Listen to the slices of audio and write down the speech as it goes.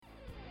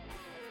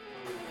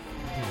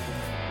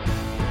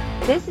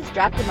This is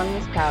Dropped Among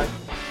This Crowd,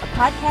 a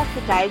podcast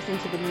that dives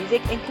into the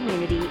music and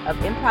community of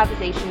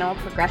improvisational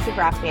progressive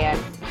rock band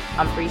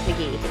Umphrey's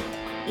McGee.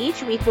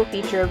 Each week will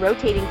feature a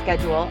rotating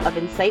schedule of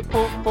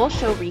insightful full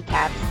show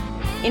recaps,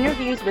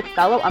 interviews with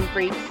fellow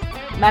Umphreys,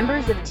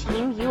 members of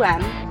Team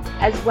UM,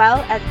 as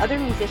well as other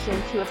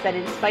musicians who have been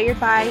inspired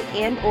by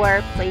and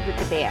or played with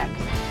the band.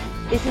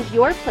 This is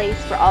your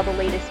place for all the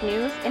latest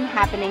news and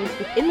happenings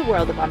within the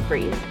world of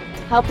Umphrey's,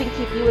 helping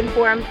keep you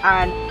informed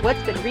on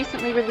what's been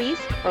recently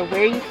released or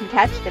where you can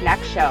catch the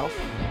next show.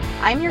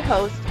 I'm your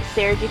host,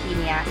 Sarah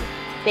Jahemiak.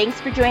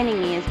 Thanks for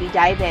joining me as we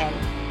dive in.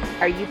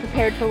 Are you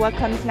prepared for what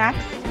comes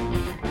next?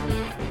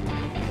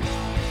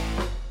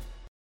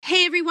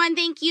 Hey everyone,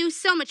 thank you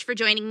so much for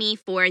joining me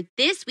for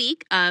this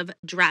week of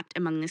Dropped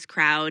Among This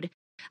Crowd.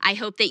 I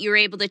hope that you were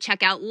able to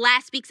check out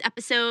last week's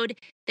episode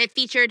that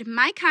featured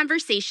my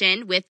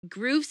conversation with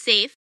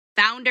Groovesafe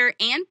founder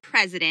and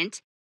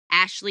president,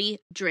 Ashley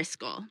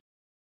Driscoll.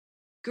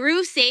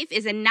 Groovesafe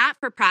is a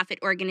not-for-profit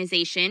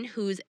organization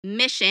whose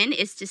mission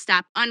is to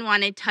stop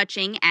unwanted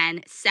touching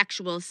and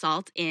sexual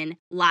assault in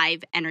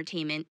live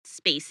entertainment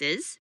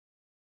spaces.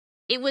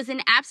 It was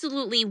an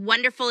absolutely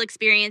wonderful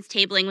experience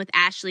tabling with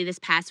Ashley this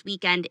past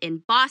weekend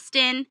in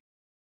Boston.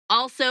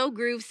 Also,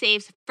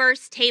 Groovesafe's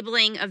first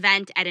tabling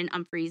event at an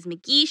Umphrey's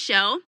McGee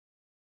show.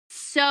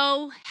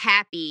 So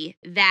happy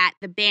that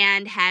the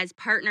band has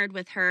partnered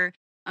with her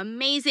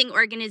amazing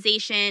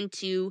organization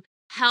to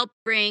help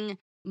bring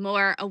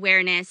more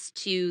awareness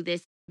to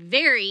this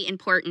very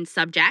important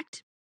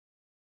subject.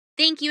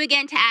 Thank you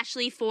again to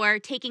Ashley for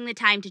taking the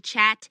time to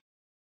chat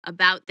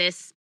about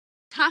this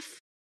tough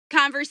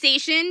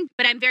conversation,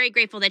 but I'm very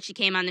grateful that she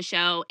came on the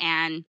show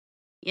and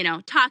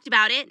talked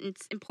about it. And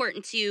it's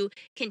important to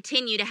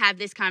continue to have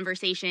this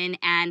conversation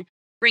and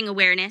bring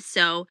awareness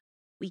so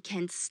we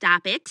can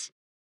stop it.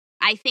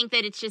 I think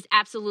that it's just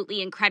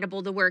absolutely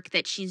incredible the work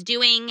that she's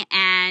doing,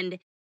 and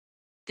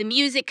the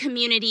music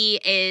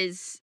community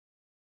is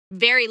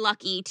very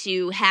lucky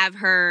to have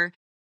her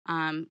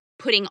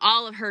putting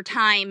all of her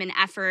time and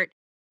effort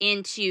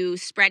into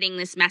spreading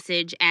this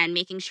message and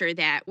making sure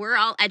that we're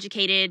all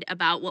educated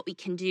about what we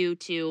can do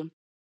to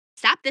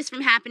stop this from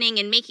happening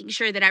and making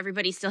sure that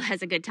everybody still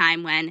has a good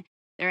time when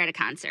they're at a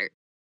concert.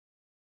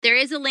 There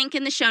is a link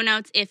in the show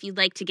notes if you'd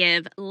like to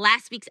give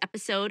last week's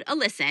episode a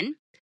listen.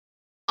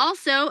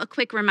 Also, a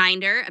quick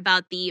reminder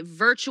about the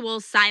virtual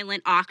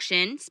silent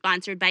auction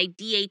sponsored by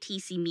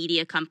DATC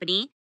Media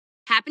Company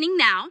happening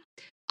now.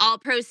 All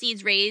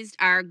proceeds raised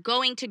are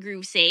going to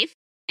Groovesafe,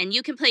 and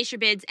you can place your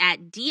bids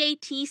at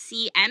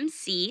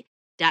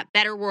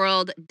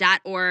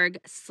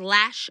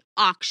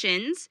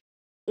datcmc.betterworld.org/auctions.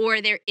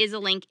 Or there is a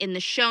link in the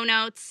show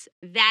notes.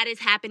 That is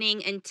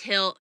happening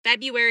until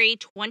February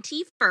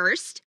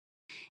 21st.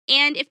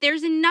 And if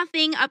there's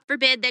nothing up for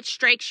bid that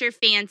strikes your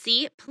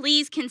fancy,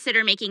 please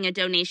consider making a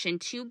donation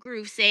to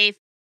Groovesafe.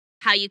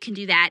 How you can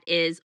do that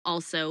is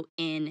also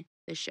in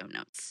the show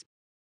notes.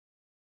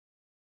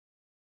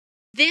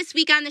 This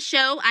week on the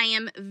show, I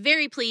am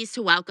very pleased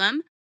to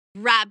welcome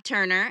Rob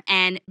Turner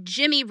and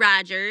Jimmy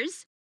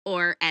Rogers,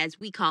 or as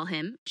we call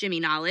him,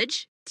 Jimmy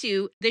Knowledge,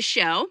 to the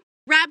show.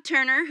 Rob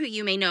Turner, who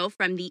you may know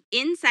from the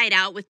Inside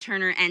Out with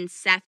Turner and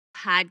Seth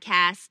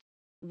podcast,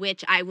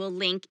 which I will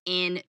link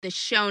in the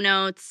show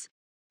notes.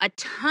 A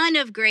ton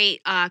of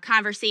great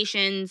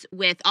conversations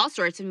with all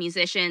sorts of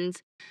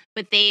musicians,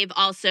 but they've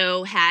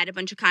also had a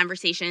bunch of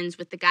conversations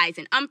with the guys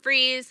in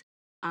Umphrey's.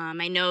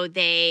 I know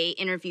they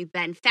interviewed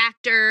Ben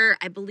Factor.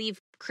 I believe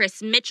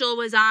Chris Mitchell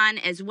was on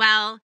as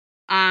well.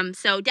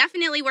 So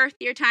definitely worth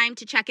your time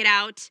to check it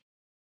out.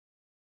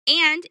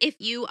 And if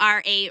you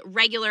are a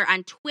regular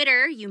on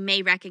Twitter, you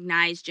may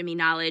recognize Jimmy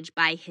Knowledge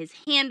by his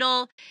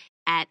handle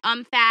at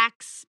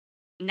Umfax,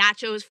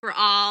 Nachos for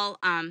All.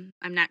 I'm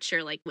not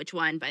sure which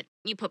one, but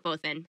you put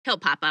both in, he'll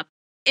pop up.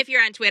 If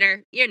you're on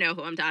Twitter, you know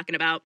who I'm talking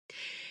about.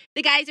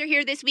 The guys are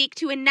here this week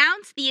to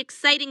announce the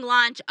exciting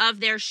launch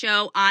of their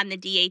show on the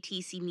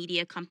DATC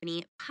Media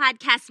Company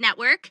podcast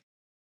network,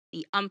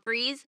 the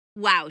Umphrey's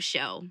Wow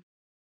Show.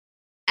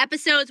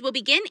 Episodes will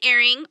begin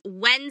airing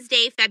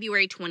Wednesday,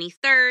 February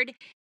 23rd,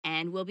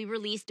 and will be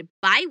released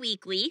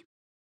bi-weekly.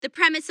 The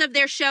premise of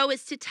their show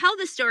is to tell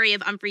the story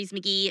of Umphrey's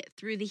McGee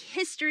through the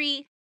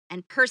history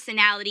and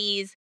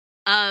personalities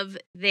of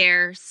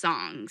their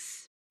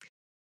songs.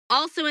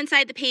 Also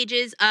inside the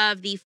pages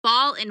of the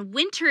fall and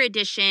winter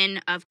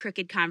edition of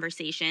Crooked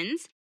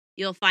Conversations,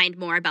 you'll find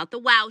more about the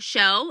Wow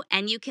Show,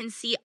 and you can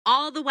see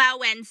all the Wow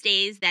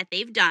Wednesdays that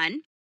they've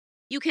done.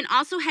 You can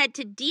also head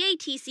to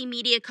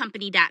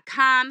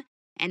datcmediacompany.com,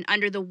 and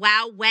under the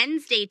Wow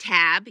Wednesday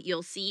tab,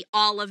 you'll see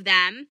all of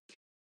them.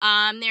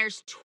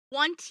 There's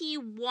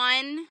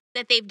 21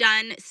 that they've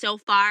done so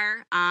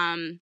far.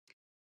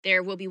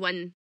 There will be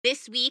one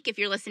this week if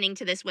you're listening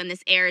to this when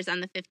this airs on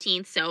the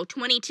 15th, so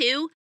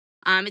 22.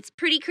 It's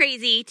pretty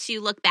crazy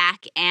to look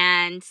back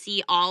and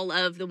see all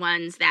of the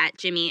ones that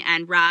Jimmy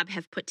and Rob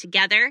have put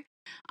together.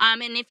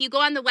 And if you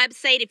go on the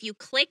website, if you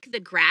click the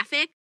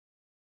graphic,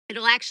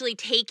 it'll actually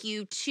take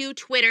you to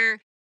Twitter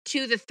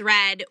to the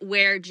thread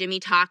where Jimmy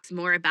talks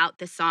more about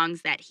the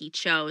songs that he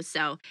chose.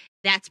 So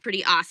that's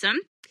pretty awesome.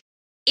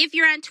 If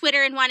you're on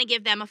Twitter and want to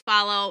give them a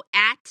follow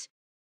at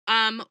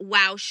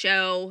Wow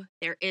Show,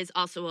 there is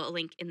also a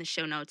link in the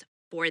show notes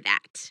for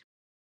that.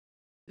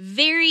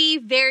 Very,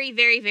 very,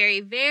 very, very,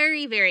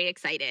 very, very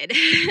excited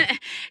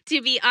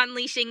to be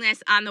unleashing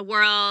this on the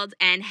world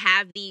and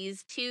have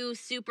these two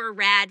super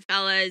rad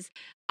fellas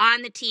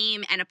on the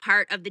team and a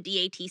part of the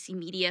DATC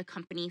Media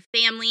Company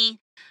family.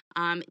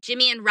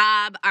 Jimmy and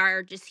Rob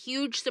are just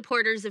huge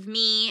supporters of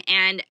me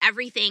and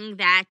everything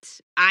that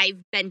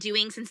I've been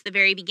doing since the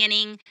very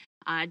beginning.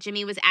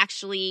 Jimmy was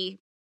actually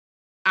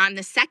on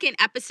the second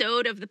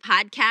episode of the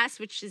podcast,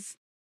 which is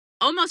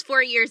almost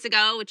 4 years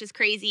ago, which is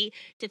crazy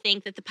to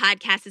think that the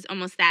podcast is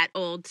almost that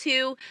old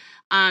too.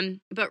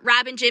 But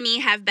Rob and Jimmy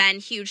have been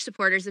huge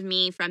supporters of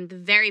me from the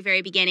very,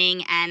 very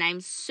beginning, and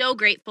I'm so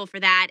grateful for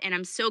that. And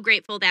I'm so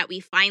grateful that we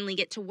finally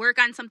get to work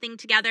on something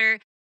together,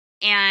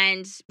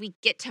 and we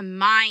get to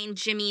mine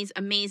Jimmy's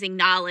amazing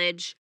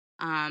knowledge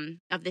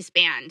of this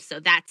band. So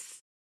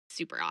that's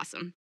super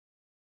awesome.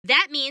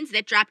 That means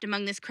that Dropped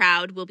Among This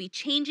Crowd will be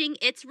changing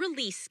its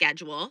release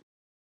schedule,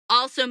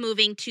 also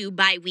moving to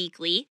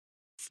bi-weekly.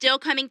 Still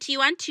coming to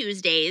you on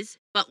Tuesdays,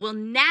 but will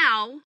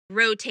now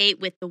rotate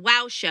with the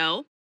Wow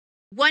Show.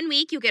 1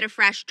 week, you'll get a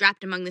fresh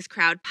Dropped Among This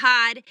Crowd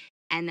pod,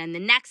 and then the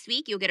next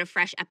week, you'll get a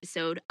fresh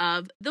episode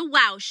of the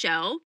Wow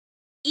Show.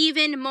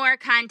 Even more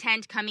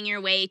content coming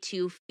your way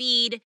to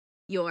feed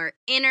your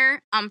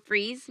inner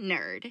Umphrey's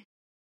nerd.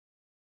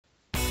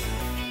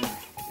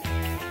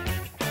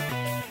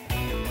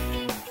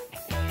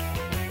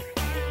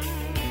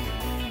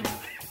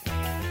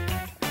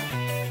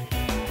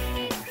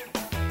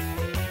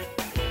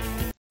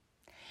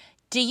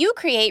 Do you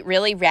create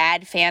really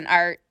rad fan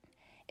art?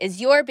 Is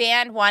your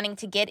band wanting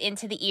to get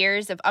into the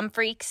ears of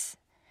Umphreaks?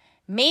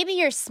 Maybe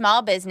your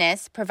small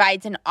business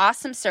provides an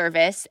awesome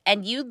service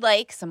and you'd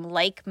like some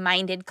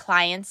like-minded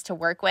clients to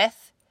work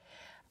with?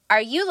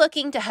 Are you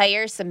looking to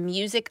hire some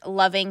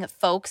music-loving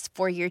folks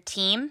for your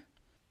team?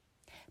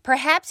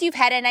 Perhaps you've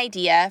had an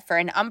idea for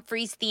an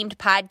Umphreys-themed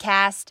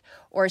podcast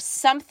or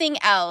something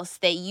else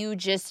that you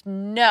just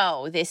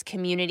know this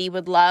community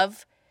would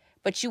love,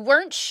 but you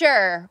weren't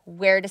sure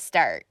where to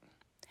start.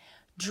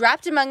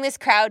 Dropped Among This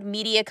Crowd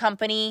Media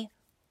Company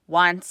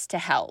wants to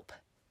help.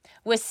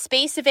 With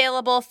space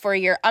available for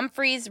your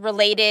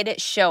Umphreys-related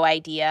show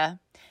idea,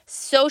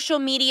 social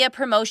media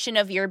promotion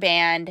of your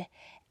band,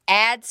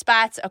 ad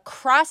spots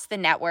across the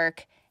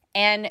network,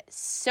 and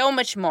so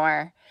much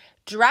more,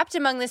 Dropped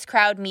Among This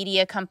Crowd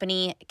Media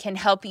Company can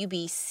help you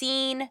be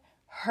seen,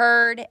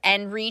 heard,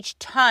 and reach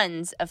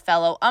tons of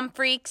fellow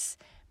Umphreaks,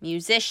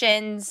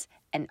 musicians,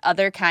 and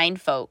other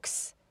kind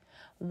folks.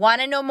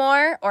 Want to know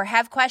more or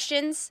have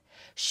questions?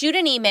 Shoot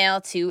an email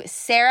to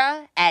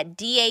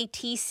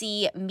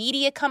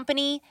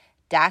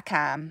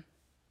sarah@datcmediacompany.com.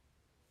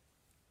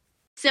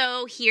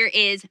 So here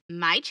is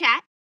my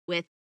chat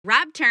with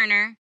Rob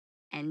Turner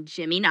and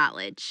Jimmy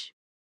Knowledge.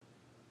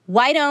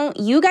 Why don't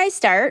you guys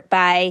start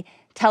by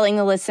telling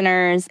the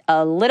listeners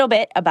a little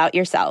bit about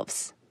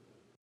yourselves?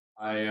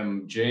 I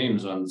am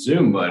James on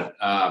Zoom, but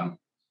my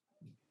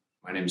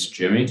name is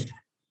Jimmy.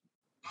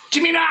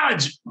 Jimmy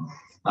Knowledge!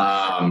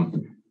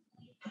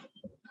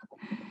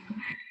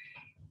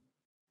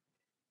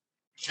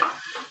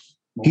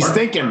 He's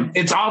thinking,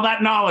 it's all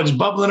that knowledge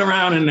bubbling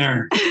around in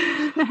there.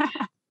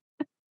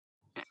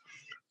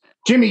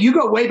 Jimmy, you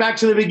go way back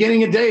to the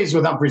beginning of days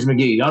with Umphrey's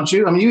McGee, don't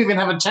you? I mean, you even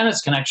have a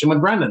tennis connection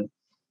with Brendan.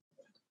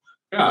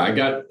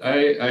 Yeah,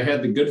 I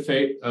had the good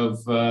fate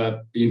of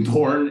being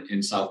born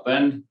in South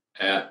Bend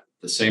at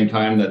the same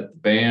time that the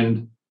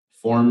band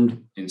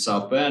formed in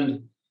South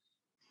Bend,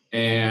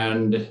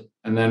 and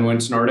then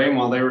went to Notre Dame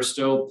while they were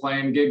still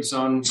playing gigs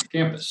on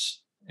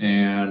campus.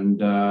 And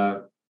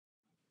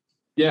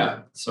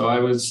so I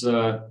was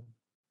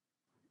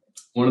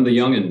one of the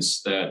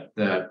youngins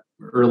that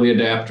early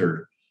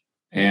adapter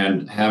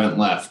and haven't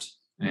left.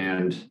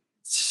 And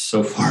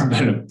so far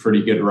been a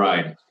pretty good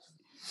ride.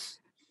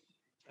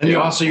 And you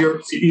also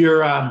your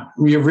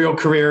real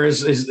career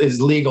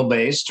is legal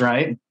based,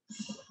 right?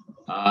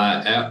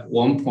 At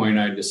one point,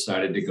 I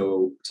decided to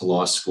go to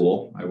law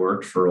school. I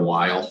worked for a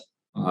while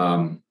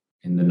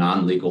in the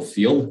non-legal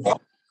field,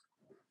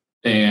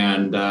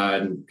 and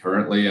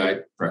currently I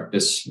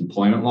practice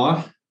employment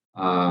law.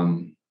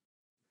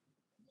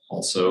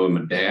 Also, I'm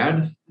a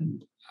dad,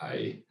 and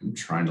I am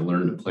trying to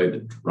learn to play the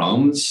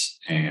drums,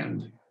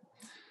 and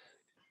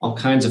all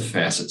kinds of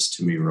facets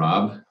to me,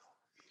 Rob.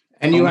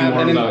 And you have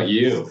more about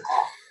you.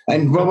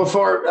 And well,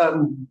 before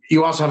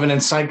you also have an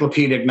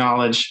encyclopedic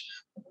knowledge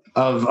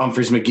of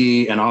Umphrey's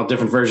McGee and all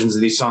different versions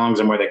of these songs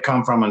and where they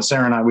come from. And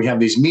Sarah and I, we have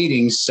these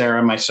meetings,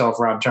 Sarah, myself,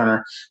 Rob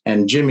Turner,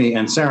 and Jimmy.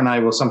 And Sarah and I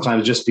will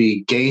sometimes just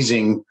be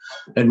gazing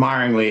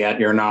admiringly at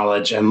your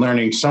knowledge and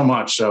learning so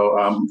much.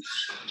 So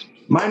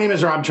my name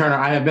is Rob Turner.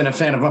 I have been a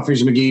fan of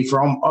Umphrey's McGee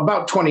for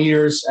about 20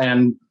 years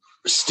and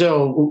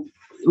still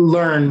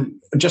learn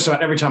just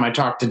about every time I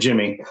talk to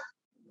Jimmy.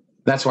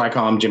 That's why I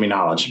call him Jimmy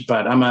Knowledge.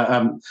 But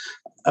I'm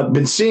I've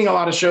been seeing a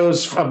lot of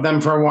shows of them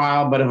for a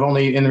while, but have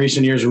only in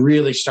recent years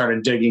really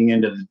started digging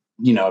into,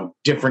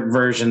 different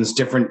versions,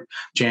 different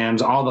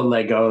jams, all the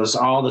Legos,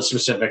 all the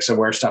specifics of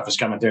where stuff is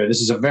coming through.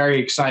 This is a very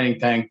exciting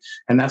thing,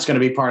 and that's going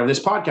to be part of this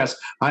podcast.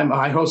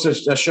 I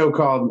co-host a show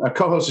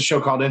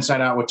called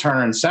Inside Out with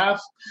Turner and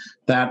Seth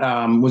that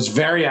was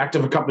very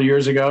active a couple of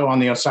years ago on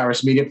the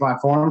Osiris Media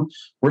platform.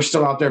 We're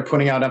still out there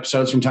putting out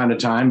episodes from time to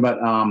time, but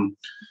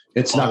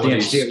it's not the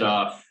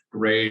stuff.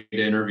 Great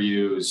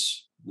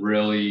interviews,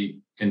 really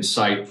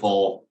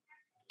insightful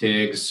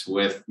digs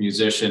with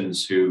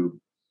musicians who,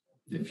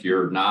 if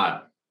you're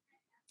not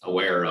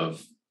aware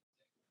of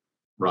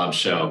Rob's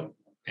show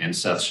and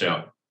Seth's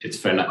show, it's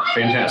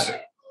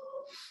fantastic.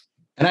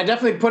 And I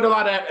definitely put a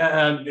lot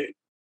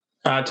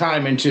of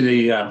time into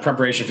the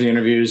preparation for the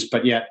interviews,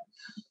 but yet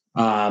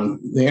the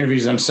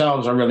interviews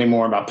themselves are really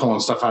more about pulling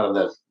stuff out of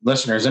the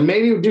listeners, and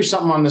maybe we'll do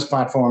something on this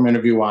platform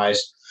interview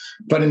wise.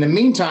 But in the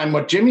meantime,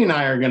 what Jimmy and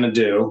I are going to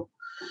do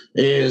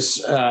is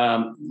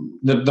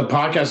the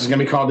podcast is going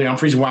to be called the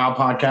Umphrey's Wow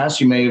Podcast.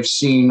 You may have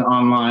seen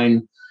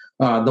online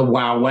the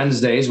Wow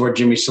Wednesdays, where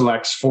Jimmy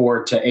selects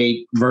 4 to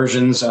 8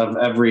 versions of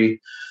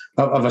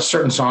of a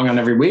certain song on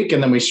every week,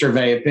 and then we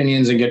survey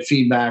opinions and get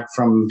feedback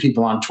from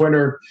people on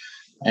Twitter.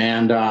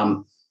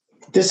 And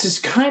this is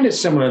kind of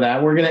similar to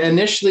that. We're going to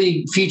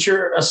initially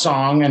feature a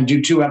song and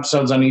do 2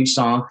 episodes on each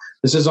song.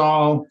 This is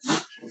all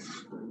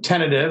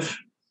tentative,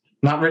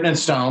 not written in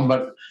stone,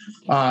 but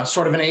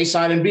sort of an A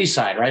side and B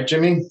side, right,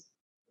 Jimmy?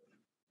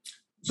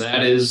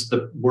 That is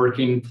the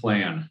working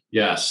plan.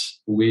 Yes,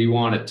 we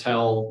want to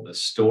tell the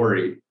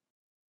story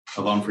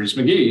of Umphrey's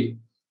McGee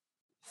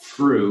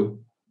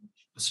through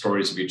the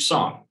stories of each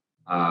song,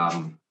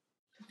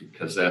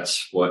 because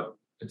that's what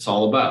it's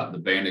all about. The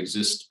band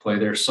exists to play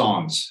their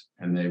songs,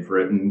 and they've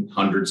written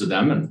hundreds of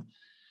them, and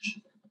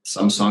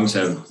some songs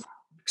have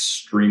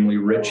extremely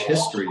rich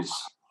histories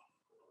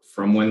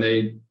from when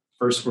they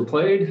first were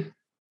played,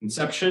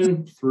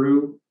 inception,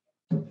 through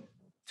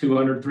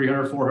 200,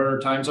 300,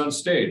 400 times on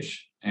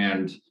stage.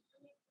 And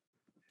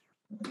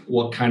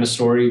what kind of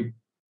story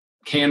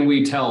can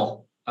we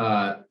tell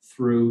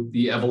through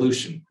the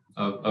evolution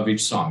of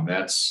each song?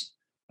 That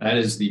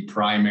is the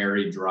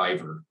primary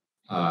driver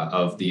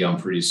of the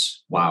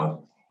Umphrey's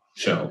Wow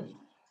show.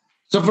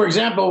 So, for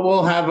example,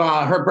 we'll have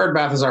Hurt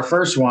Birdbath as our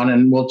first one,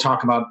 and we'll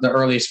talk about the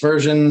earliest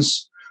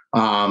versions,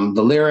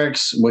 the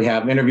lyrics. We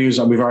have interviews.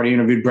 We've already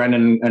interviewed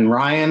Brendan and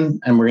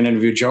Ryan, and we're going to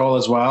interview Joel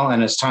as well.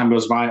 And as time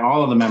goes by,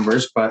 all of the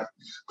members, but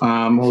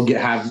we'll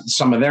have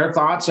some of their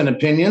thoughts and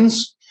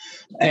opinions.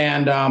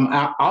 And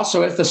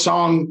also, if the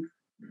song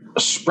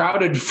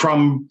sprouted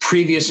from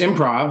previous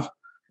improv,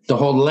 the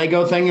whole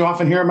Lego thing you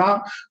often hear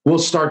about, we'll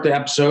start the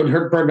episode.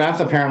 Hurt Birdbath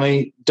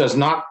apparently does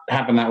not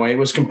happen that way. It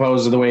was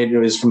composed the way it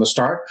is from the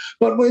start.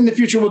 But in the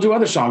future, we'll do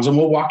other songs, and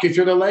we'll walk you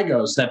through the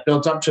Legos that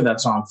built up to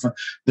that song,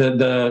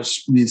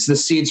 it's the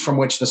seeds from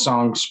which the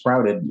song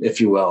sprouted,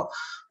 if you will.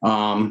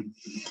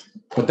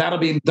 But that'll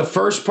be the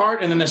first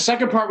part. And then the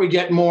second part, we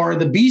get more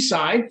the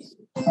B-side,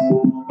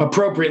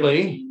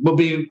 appropriately, will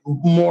be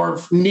more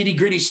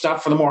nitty-gritty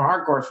stuff for the more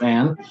hardcore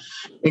fan,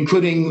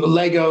 including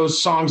Legos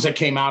songs that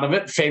came out of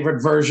it,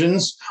 favorite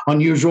versions,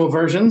 unusual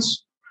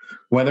versions,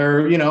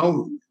 whether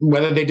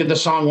they did the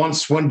song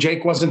once when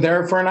Jake wasn't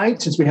there for a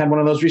night, since we had one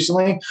of those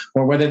recently,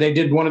 or whether they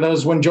did one of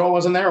those when Joel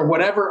wasn't there, or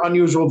whatever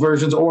unusual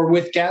versions, or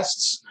with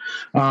guests.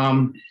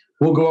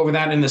 We'll go over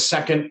that in the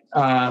second,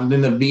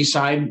 in the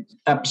B-side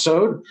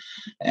episode.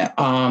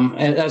 And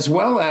as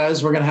well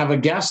as we're going to have a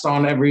guest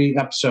on every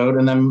episode.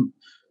 And then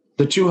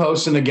the 2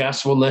 hosts and the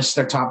guests will list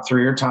their top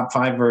 3 or top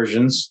 5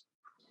 versions.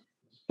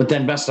 But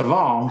then best of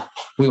all,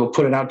 we will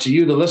put it out to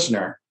you, the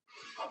listener,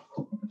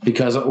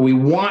 because we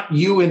want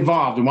you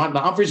involved. We want the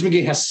Umphrey's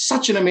McGee has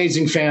such an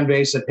amazing fan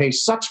base that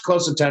pays such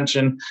close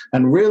attention.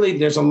 And really,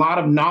 there's a lot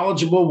of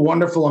knowledgeable,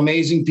 wonderful,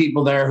 amazing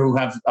people there who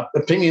have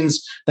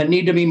opinions that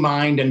need to be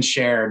mined and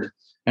shared.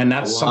 And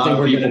that's something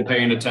we're people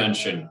paying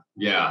attention.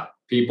 Yeah.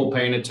 People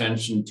paying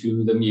attention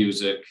to the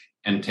music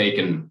and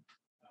taking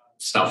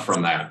stuff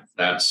from that.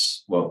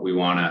 That's what we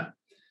want to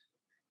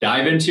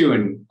dive into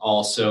and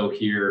also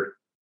hear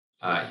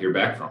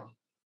back from.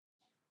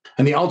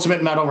 And the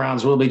ultimate medal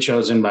rounds will be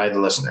chosen by the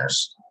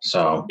listeners.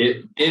 So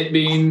it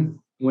being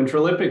Winter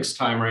Olympics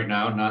time right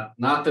now,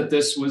 not that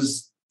this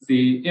was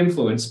the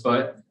influence,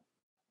 but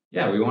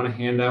yeah, we want to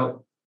hand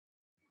out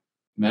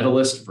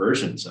medalist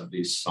versions of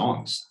these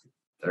songs.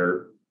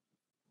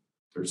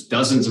 There's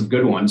dozens of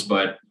good ones,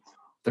 but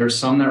there's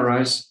some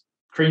that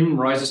cream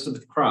rises to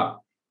the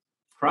top.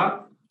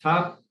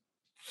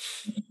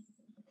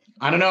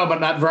 I don't know, but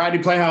that Variety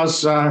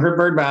Playhouse, Hurt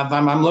Birdbath,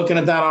 I'm looking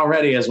at that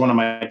already as one of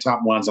my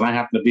top ones, and I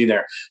happen to be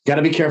there. Got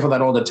to be careful of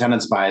that old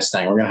attendance bias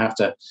thing. We're going to have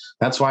to.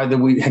 That's why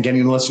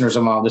getting the listeners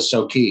involved is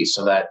so key.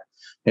 So that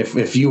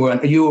if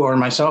you or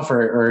myself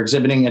are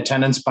exhibiting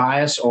attendance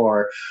bias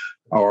or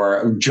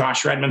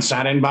Josh Redmond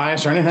sat-in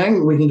bias or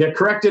anything, we can get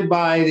corrected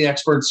by the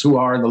experts who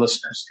are the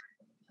listeners.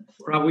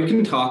 Rob, we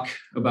can talk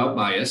about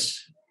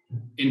bias,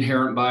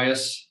 inherent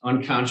bias,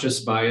 unconscious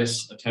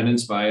bias,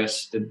 attendance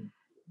bias.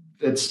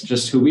 It's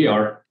just who we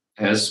are.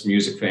 as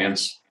music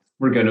fans,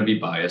 we're going to be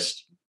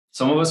biased.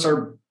 Some of us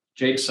are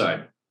Jake's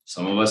side.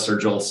 Some of us are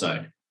Joel's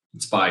side.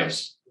 It's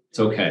bias. It's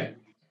okay.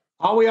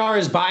 All we are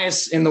is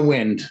bias in the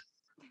wind.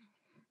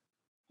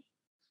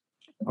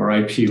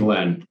 R.I.P.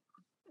 Len.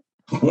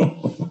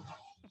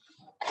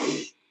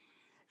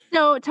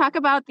 So talk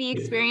about the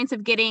experience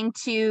of getting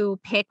to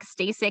pick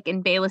Stasek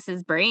and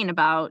Bayless's brain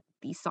about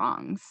these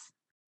songs.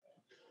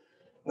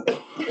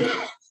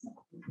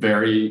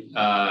 Very,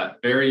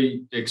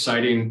 very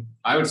exciting.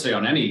 I would say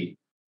on any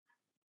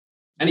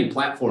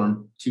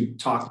platform to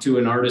talk to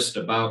an artist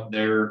about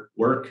their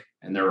work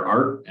and their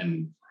art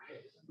and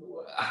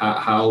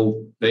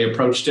how they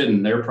approached it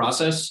and their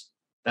process.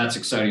 That's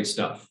exciting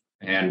stuff.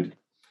 And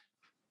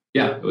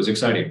yeah, it was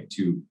exciting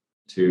to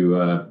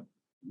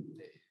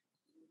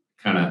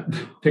kind of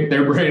pick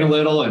their brain a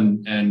little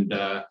and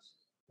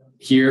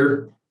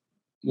hear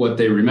what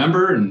they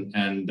remember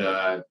and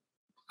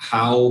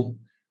how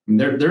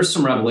there's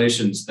some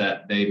revelations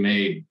that they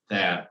made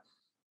that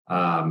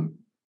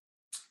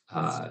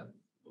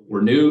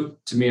were new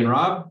to me and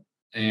Rob.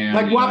 And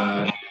like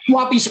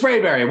Whoppy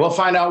Sprayberry. We'll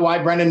find out why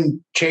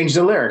Brendan changed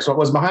the lyrics. What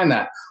was behind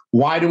that?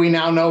 Why do we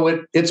now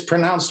know it's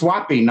pronounced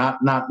Whoppy, no,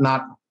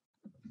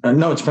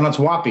 it's pronounced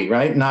Whoppy,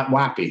 right? Not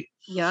Wappy.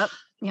 Yep.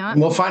 Yeah.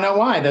 We'll find out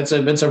why. It's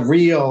a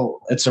real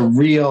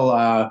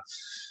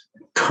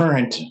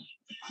current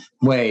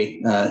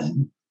way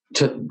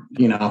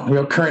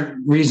real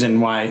current reason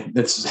why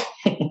it's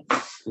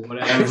what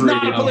every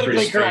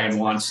Humphreys fan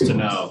wants to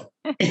know.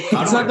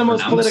 It's not the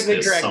most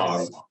politically correct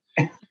song.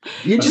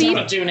 You just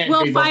have to tune in.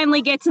 We'll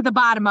finally get to the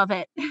bottom of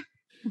it.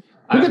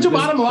 We'll get to the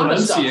bottom of a lot of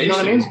stuff. You know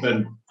what I mean? It's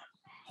been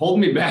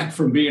holding me back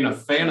from being a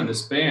fan of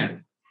this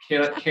band.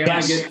 Can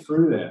I get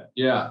through that?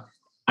 Yeah.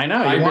 I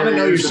know. You want to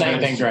know you're saying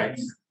things right.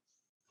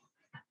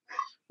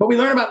 But we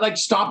learn about like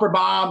Stomper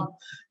Bob.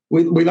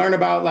 We learn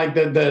about like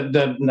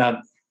the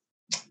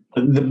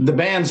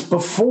bands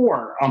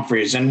before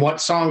Humphreys and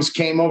what songs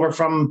came over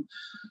from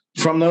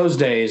those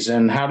days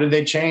and how did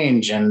they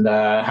change and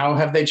how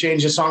have they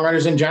changed as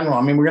songwriters in general.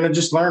 I mean, we're going to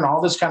just learn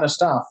all this kind of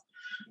stuff.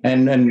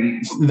 And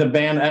the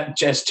band,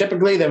 as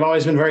typically, they've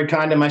always been very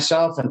kind to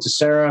myself and to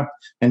Sarah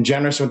and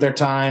generous with their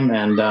time.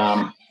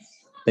 And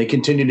they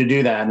continue to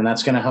do that. And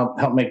that's going to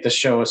help make this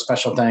show a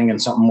special thing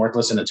and something worth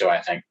listening to,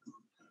 I think.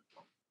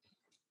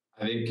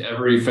 I think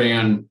every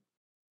fan,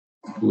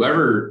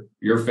 whoever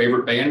your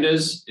favorite band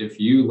is, if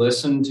you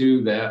listen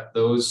to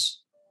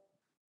those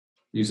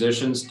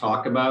musicians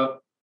talk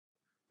about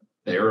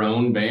their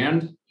own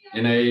band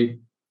in a,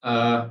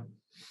 I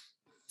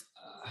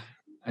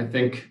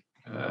think,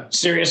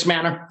 serious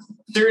manner.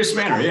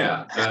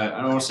 Yeah. I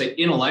don't want to say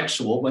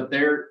intellectual, but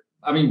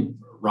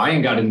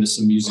Ryan got into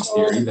some music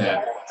theory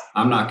that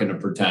I'm not going to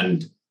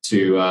pretend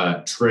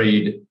to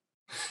trade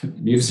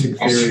music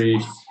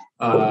theory.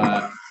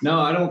 No,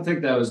 I don't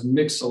think that was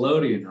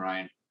Mixolydian,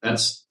 Ryan.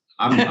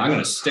 I'm going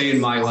to stay in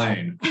my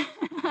lane.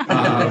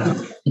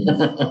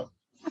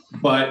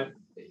 But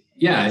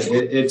yeah,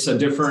 it's a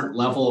different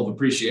level of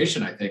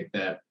appreciation. I think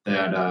that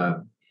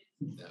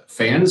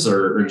fans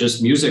or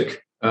just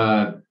music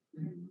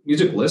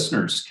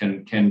listeners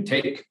can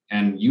take,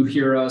 and you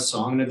hear a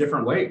song in a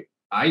different way.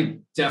 I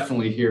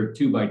definitely hear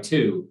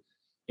 2x2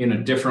 in a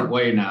different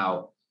way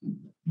now,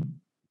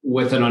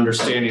 with an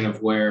understanding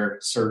of where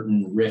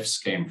certain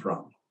riffs came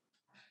from.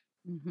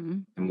 Mm-hmm.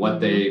 And what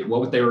they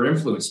were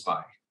influenced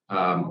by.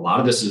 A lot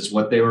of this is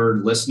what they were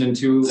listening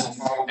to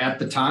at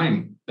the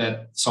time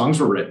that songs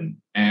were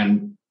written,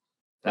 and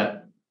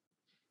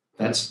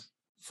that's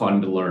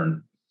fun to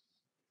learn.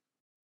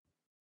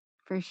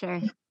 For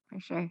sure.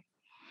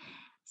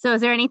 So,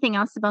 is there anything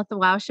else about the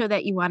WOW show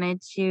that you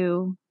wanted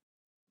to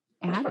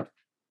add?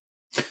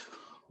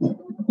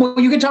 Well,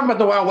 you can talk about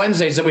the WOW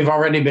Wednesdays that we've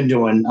already been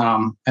doing,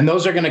 and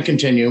those are going to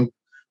continue.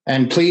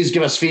 And please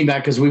give us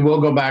feedback, because we will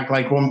go back,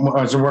 like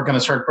as we're working on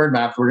this Hurt Bird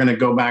map, we're going to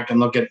go back and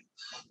look at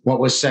what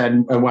was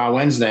said at WOW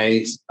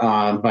Wednesday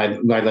by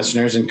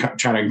listeners and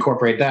try to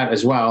incorporate that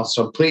as well.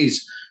 So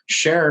please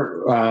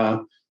share.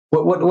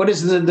 What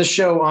is the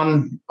show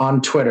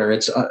on Twitter?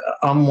 It's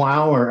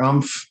WOW or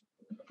umph.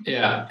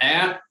 Yeah,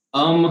 at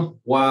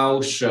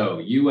WOW show,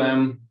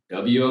 UMWOWSHOW.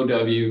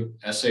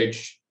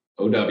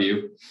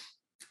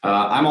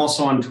 I'm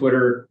also on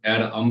Twitter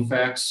at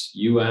umfacts,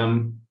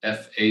 UMFACTS.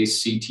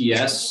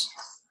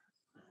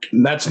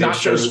 That's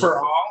Nachos for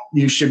All.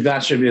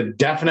 That should be a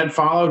definite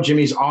follow.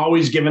 Jimmy's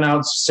always giving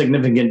out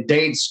significant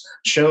dates,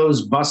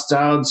 shows, bust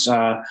outs,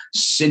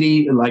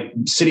 city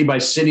by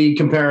city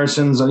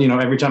comparisons.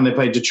 Every time they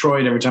play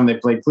Detroit, every time they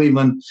play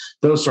Cleveland,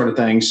 those sort of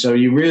things. So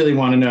you really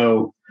want to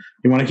know.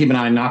 You want to keep an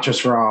eye on Nachos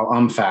for All,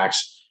 umfacts.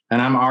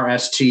 And I'm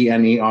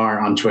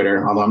RSTNER on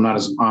Twitter, although I'm not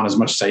on as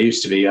much as I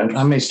used to be.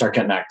 I may start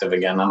getting active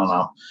again. I don't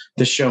know.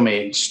 This show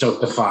may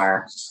stoke the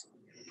fire.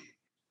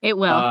 It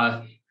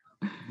will.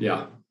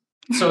 Yeah.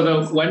 So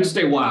the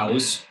Wednesday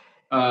WOWs,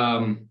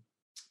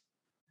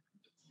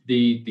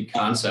 the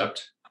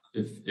concept,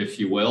 if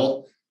you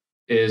will,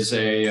 is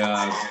a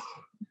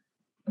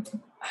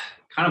kind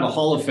of a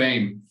hall of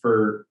fame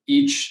for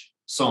each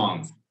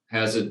song.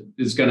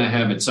 is going to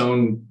have its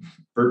own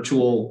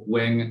virtual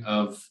wing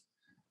of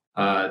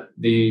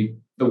the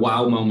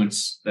wow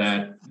moments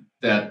that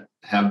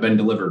have been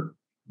delivered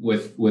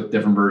with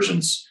different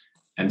versions.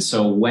 And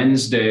so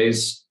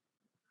Wednesdays,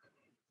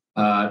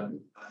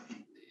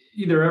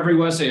 either every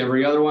Wednesday,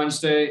 every other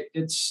Wednesday,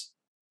 it's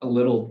a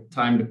little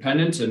time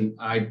dependent, and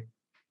I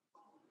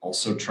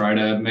also try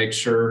to make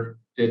sure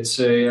it's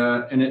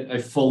a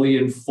fully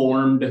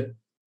informed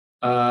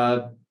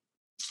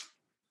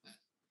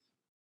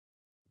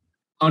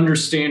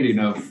understanding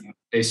of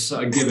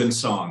a given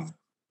song.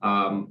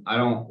 I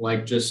don't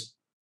like just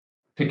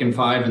picking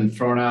 5 and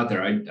throwing it out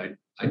there.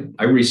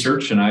 I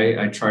research and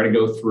I try to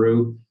go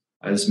through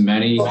as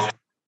many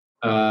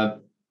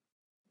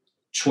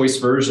choice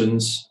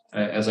versions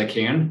as I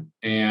can,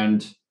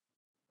 and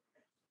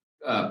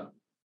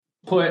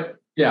put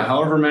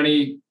however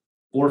many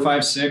 4,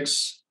 5,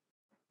 6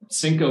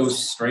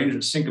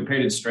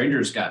 syncopated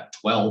strangers got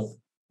 12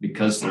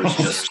 because there's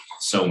just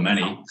so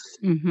many.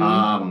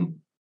 Mm-hmm.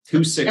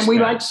 2 6 and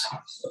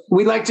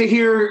we like to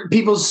hear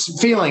people's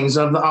feelings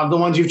of the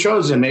ones you've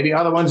chosen, maybe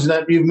other ones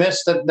that you've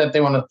missed that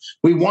they want to.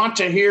 We want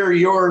to hear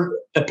your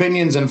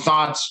opinions and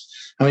thoughts,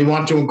 and we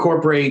want to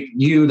incorporate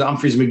you, the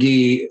Umphrey's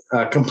McGee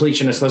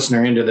completionist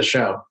listener, into the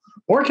show,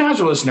 or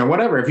casual listener,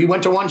 whatever. If you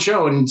went to one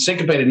show and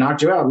syncopated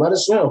knocked you out, let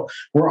us know.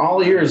 We're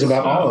all ears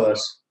about all of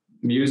this.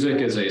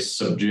 Music is a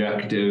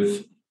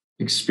subjective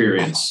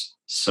experience,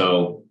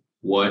 so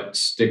what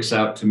sticks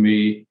out to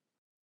me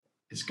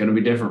is going to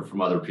be different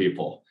from other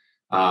people.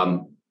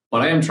 But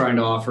I am trying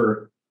to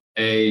offer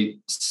a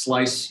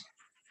slice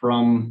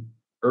from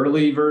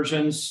early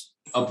versions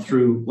up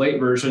through late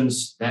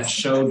versions that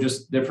show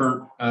just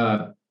different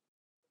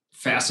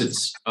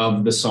facets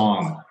of the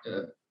song,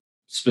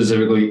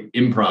 specifically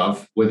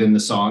improv within the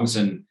songs.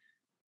 And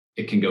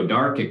it can go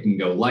dark, it can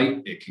go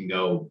light, it can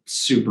go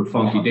super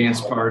funky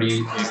dance party,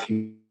 it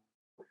can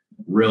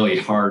really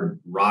hard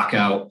rock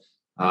out.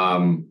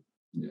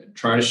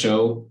 Try to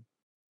show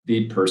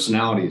the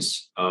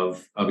personalities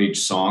of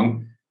each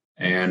song,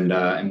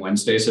 and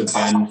Wednesdays have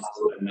been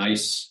a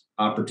nice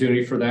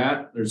opportunity for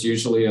that. There's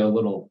usually a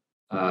little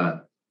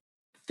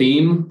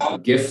theme, a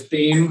GIF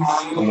theme,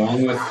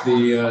 along with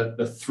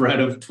the thread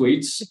of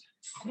tweets.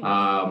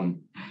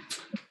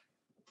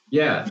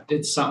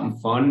 It's something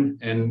fun,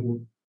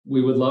 and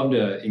we would love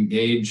to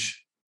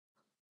engage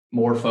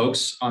more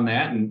folks on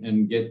that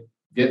and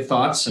get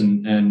thoughts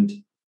and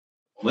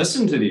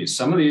listen to these.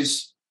 Some of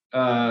these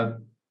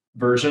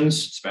versions,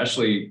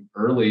 especially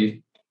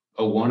early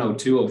 01,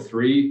 02,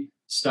 03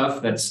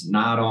 stuff that's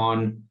not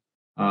on,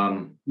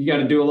 you got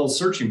to do a little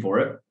searching for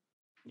it.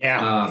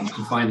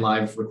 To find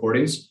live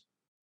recordings.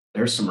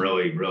 There's some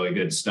really, really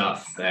good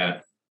stuff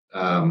that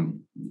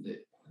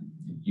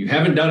you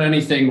haven't done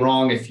anything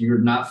wrong if you're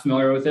not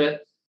familiar with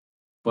it,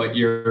 but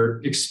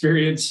your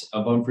experience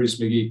of Umphrey's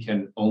McGee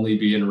can only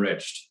be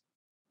enriched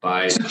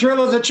by the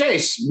thrill of the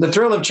chase, the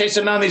thrill of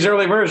chasing down these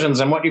early versions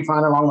and what you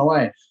find along the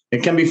way.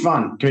 It can be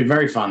fun. It can be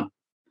very fun.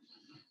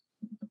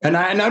 And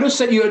I noticed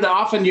that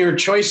often your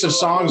choice of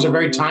songs are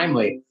very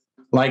timely.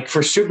 Like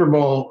for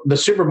the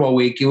Super Bowl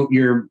week,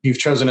 you've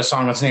chosen a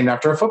song that's named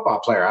after a football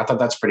player. I thought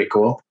that's pretty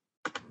cool.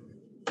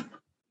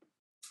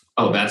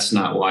 Oh, that's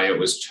not why it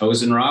was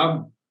chosen,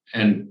 Rob.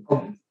 And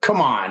come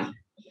on,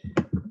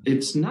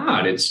 it's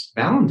not. It's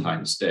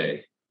Valentine's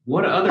Day.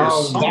 What other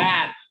song?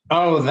 That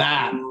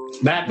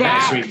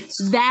sweet.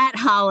 That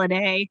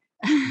holiday.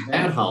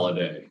 That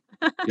holiday.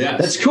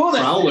 Yes, that's cool.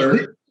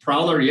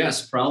 Prowler.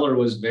 Yes, Prowler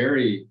was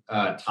very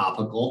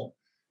topical.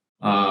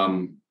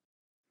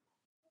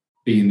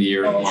 Being the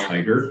year of the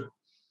tiger.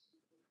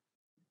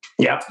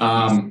 Yeah.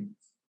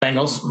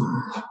 Bengals.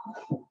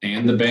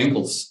 And the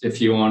Bengals, if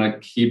you want to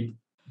keep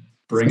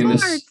bringing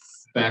this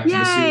back to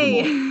the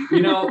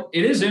Super Bowl.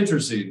 It is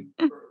interesting.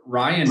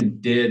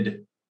 Ryan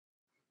did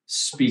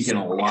speak in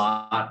a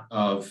lot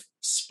of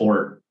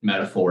sport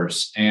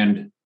metaphors.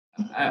 And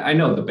I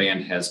know the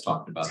band has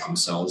talked about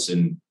themselves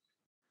in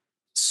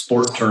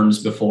sport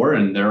terms before,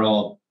 and they're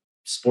all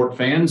sport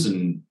fans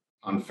and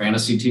on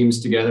fantasy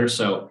teams together.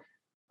 So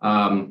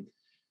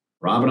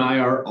Rob and I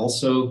are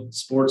also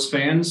sports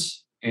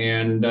fans,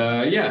 and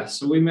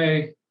so we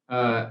may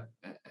that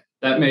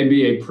may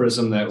be a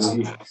prism that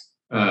we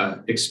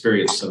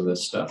experience some of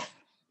this stuff.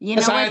 You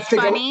know what's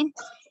funny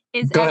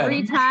is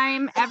every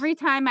time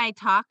I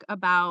talk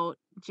about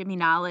Jimmy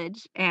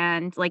Knowledge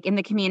and like in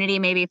the community,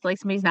 maybe if like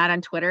somebody's not on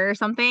Twitter or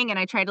something, and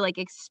I try to like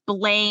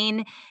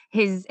explain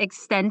his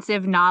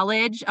extensive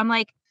knowledge, I'm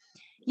like,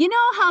 you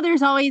know how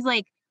there's always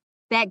like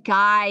that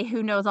guy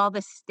who knows all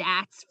the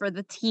stats for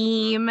the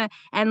team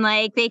and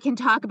like they can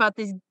talk about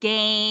this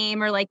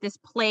game or like this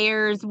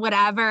player's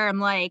whatever. I'm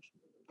like,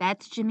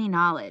 that's Jimmy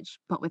Knowledge,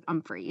 but with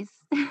Umphreys.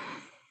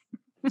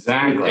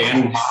 Exactly.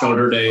 And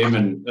Notre Dame,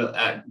 and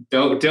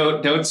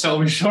don't sell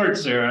me short,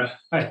 Sarah.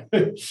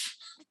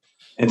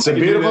 It's a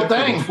beautiful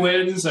thing.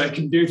 Twins, I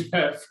can do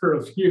that for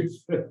a few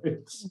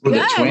things. Good.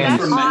 That's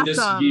tremendous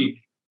awesome.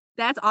 Geek.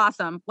 That's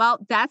awesome.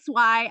 Well, that's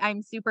why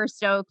I'm super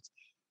stoked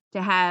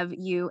to have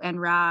you and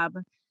Rob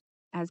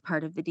as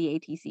part of the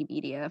DATC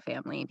Media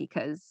family,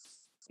 because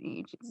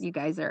you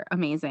guys are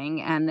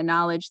amazing, and the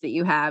knowledge that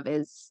you have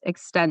is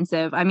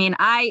extensive. I mean,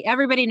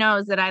 everybody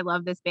knows that I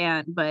love this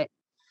band, but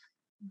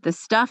the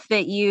stuff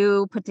that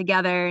you put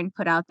together and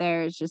put out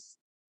there is just,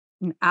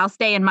 I'll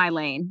stay in my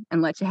lane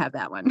and let you have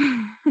that one.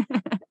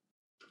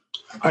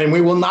 I mean,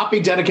 we will not be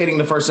dedicating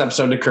the first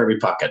episode to Kirby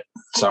Puckett.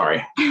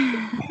 Sorry.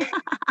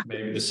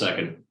 Maybe the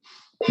second.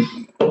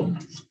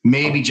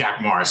 Maybe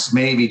Jack Morris.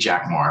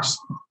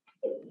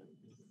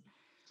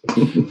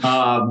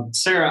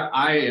 Sarah,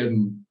 I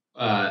am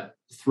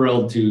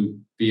thrilled to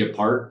be a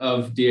part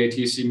of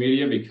DATC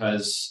Media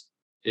because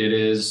it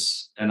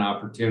is an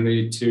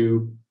opportunity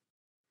to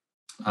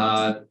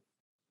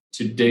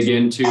dig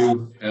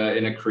into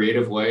in a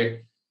creative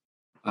way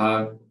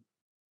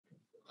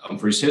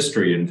Humphrey's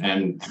history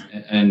and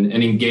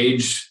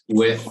engage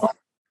with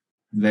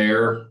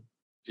their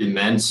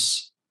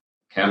immense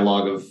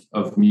catalog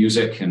of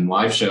music and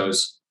live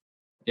shows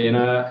in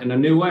a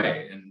new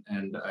way.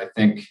 And I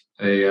think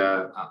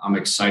I'm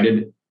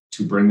excited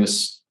to bring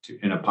this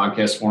in a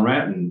podcast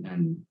format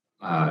and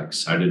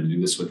excited to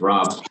do this with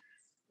Rob,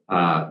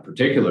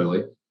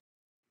 particularly.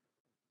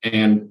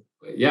 And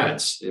yeah,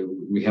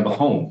 we have a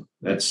home.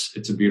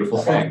 It's a beautiful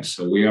thing.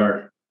 So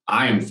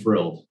I am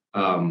thrilled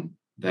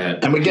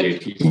that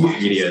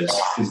Media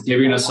is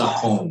giving us a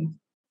home.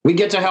 We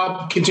get to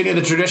help continue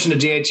the tradition of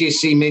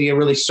DATC Media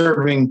really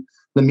serving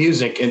the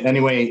music in any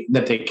way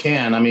that they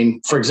can. I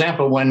mean, for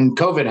example, when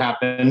COVID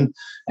happened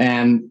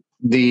and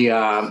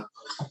the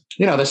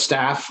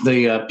staff,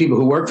 the people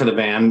who work for the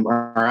band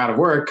are out of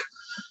work,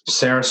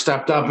 Sarah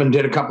stepped up and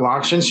did a couple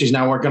auctions. She's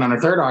now working on her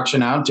third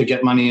auction out to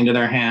get money into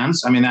their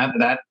hands. I mean,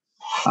 that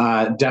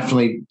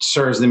definitely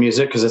serves the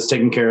music because it's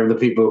taking care of the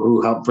people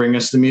who help bring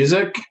us the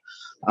music.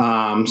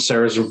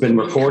 Sarah's been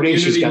recording.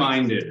 She's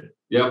minded.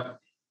 Yep.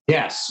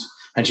 Yes.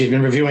 And she's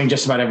been reviewing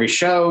just about every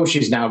show.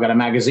 She's now got a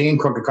magazine,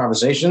 Crooked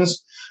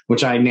Conversations,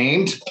 which I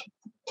named.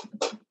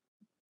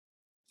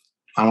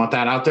 I want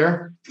that out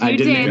there. You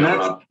did. Name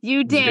that.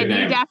 You did.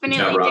 You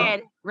definitely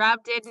did.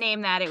 Rob did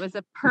name that. It was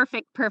a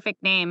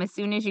perfect name. As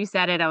soon as you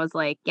said it, I was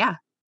like, yeah,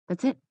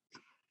 that's it.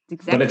 It's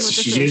exactly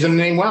she's using the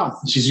name well.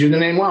 She's using the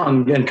name well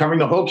and covering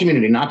the whole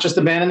community, not just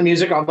the band and the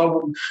music,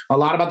 although a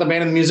lot about the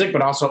band and the music,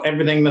 but also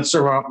everything that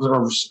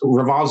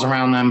revolves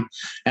around them.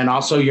 And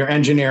also your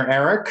engineer,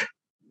 Eric.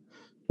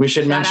 We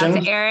should mention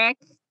out to Eric,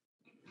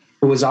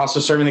 who is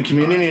also serving the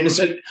community. And it's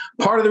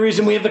part of the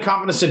reason we have the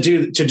confidence to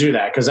do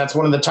that, because that's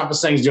one of the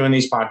toughest things doing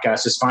these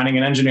podcasts is finding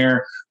an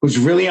engineer who's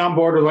really on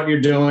board with what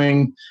you're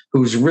doing,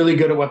 who's really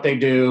good at what they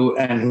do,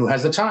 and who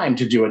has the time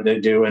to do what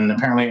they do. And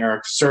apparently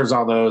Eric serves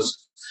all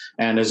those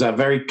and is a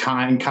very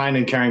kind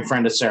and caring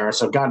friend of Sarah.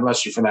 So God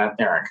bless you for that,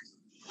 Eric.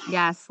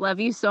 Yes. Love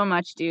you so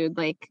much, dude.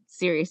 Like,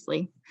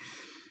 seriously.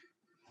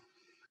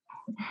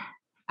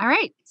 All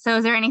right. So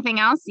is there anything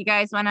else you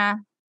guys want to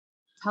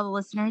tell the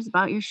listeners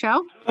about your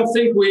show? I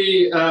think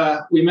we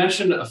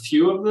mentioned a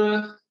few of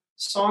the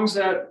songs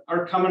that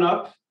are coming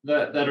up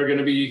that are going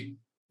to be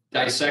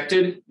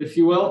dissected, if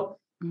you will.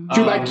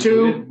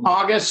 2x2,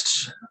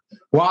 August,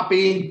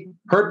 Whoppy,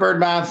 Hurt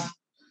Birdbath,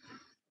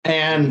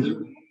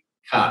 and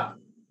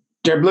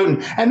Dare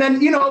Bluten. And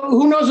then,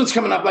 who knows what's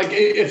coming up? Like,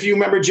 if you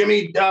remember,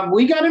 Jimmy,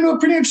 we got into a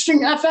pretty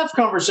interesting FF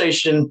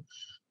conversation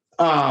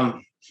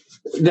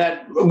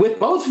that with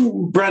both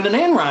Brendan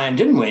and Ryan,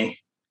 didn't we?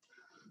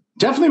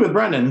 Definitely with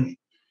Brendan.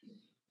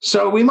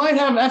 So we might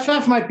have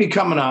FF might be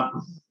coming up,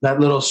 that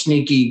little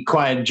sneaky,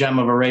 quiet gem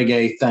of a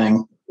reggae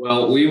thing.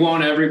 Well, we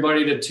want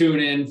everybody to tune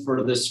in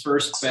for this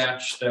first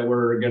batch that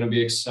we're going to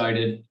be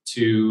excited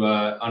to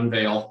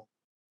unveil.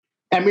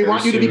 And we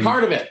want you to be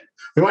part of it.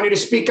 We want you to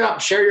speak up,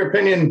 share your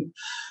opinion,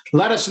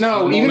 let us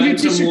know. Even if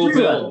you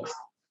disagree.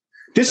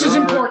 This is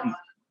important.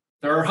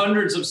 There are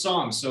hundreds of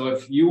songs. So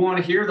if you want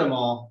to hear them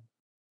all,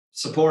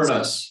 support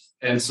us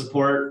and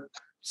support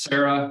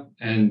Sarah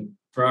and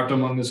Dropped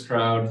Among This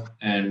Crowd.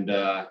 And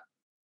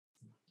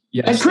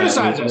yes, and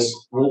criticize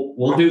us.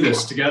 We'll do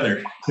this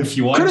together if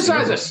you want.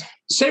 Criticize us.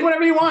 Say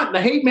whatever you want.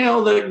 The hate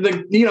mail,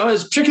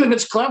 particularly if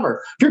it's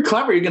clever. If you're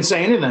clever, you can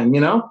say anything,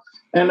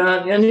 And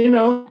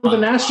the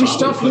nasty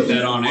stuff. Put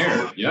that on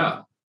air.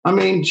 Yeah. I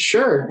mean,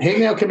 sure. Hate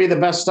mail can be the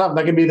best stuff.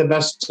 That can be the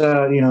best,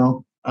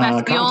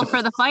 best fuel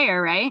for the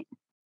fire, right?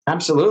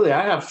 Absolutely.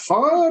 I have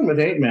fun with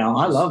hate mail.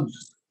 I love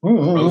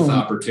growth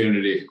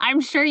opportunity.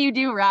 I'm sure you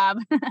do, Rob.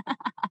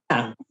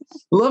 Yeah.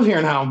 Love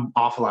hearing how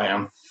awful I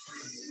am.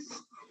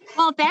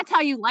 Well, if that's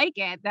how you like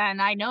it, then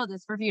I know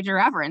this for future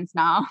reference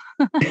now.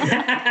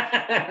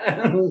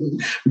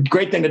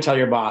 Great thing to tell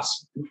your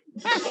boss.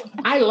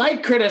 I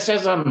like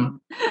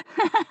criticism.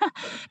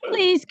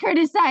 Please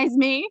criticize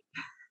me.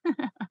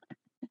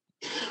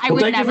 I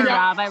would never,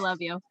 Rob. I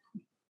love you.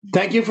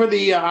 Thank you for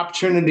the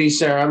opportunity,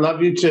 Sarah. I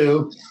love you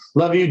too.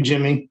 Love you,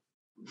 Jimmy.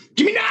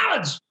 Jimmy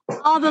Nods.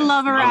 All the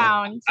love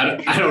around.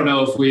 I don't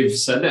know if we've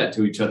said that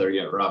to each other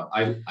yet, Rob.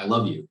 I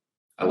love you.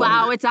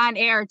 Wow, it's on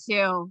air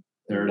too.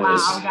 There it is.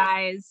 Wow,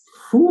 guys.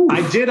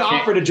 I did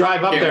offer to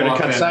drive up there to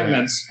cut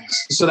segments.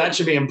 So that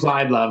should be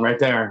implied love right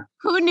there.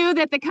 Who knew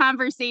that the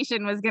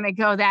conversation was going to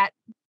go that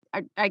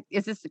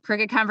is this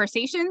Crooked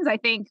Conversations? I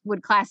think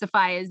would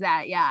classify as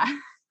that. Yeah.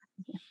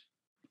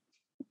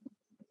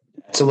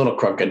 It's a little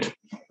crooked.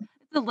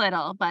 It's a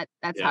little, but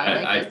that's how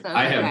I like it. So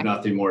I have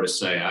nothing more to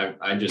say.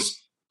 I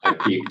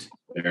peaked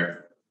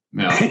there.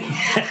 No.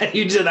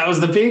 You did. That was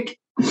the peak?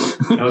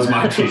 That was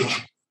my peak.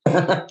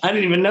 I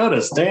didn't even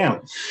notice.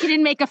 Damn. You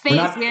didn't make a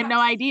face. We had no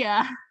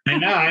idea. I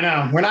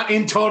know. We're not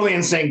totally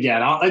in sync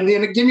yet.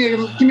 Give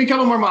me a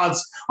couple more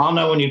months. I'll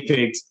know when you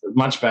peaked.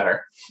 Much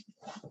better.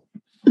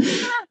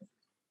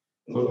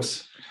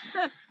 Oops.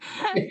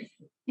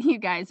 You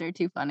guys are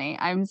too funny.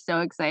 I'm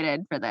so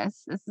excited for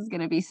this. This is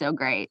going to be so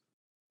great.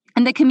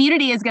 And the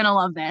community is going to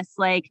love this.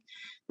 Like,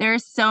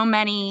 there's so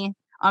many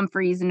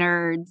Umphrey's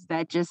nerds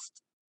that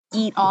just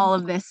eat all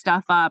of this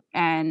stuff up.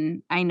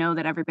 And I know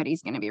that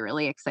everybody's going to be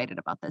really excited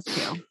about this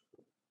too.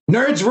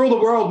 Nerds rule the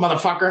world,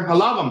 motherfucker. I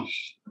love them.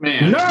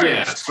 Man, nerds.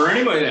 Yeah. For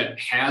anybody that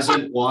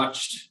hasn't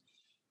watched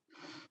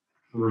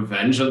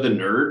Revenge of the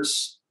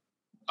Nerds,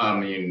 I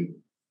mean,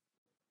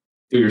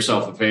 do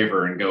yourself a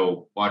favor and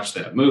go watch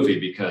that movie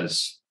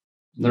because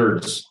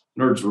nerds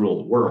rule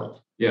the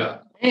world. Yeah.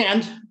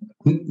 And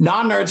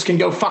non-nerds can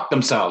go fuck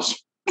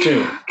themselves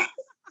too.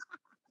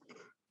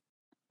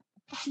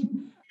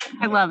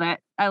 I love it.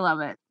 I'm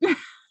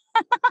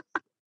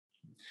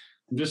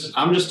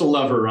just a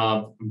lover,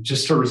 Rob. I'm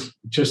just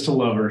a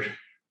lover.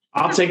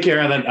 I'll take care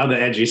of the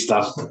edgy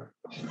stuff.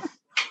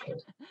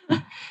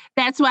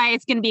 That's why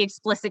it's going to be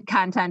explicit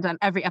content on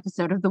every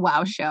episode of the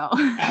WoW show.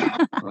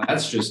 Well,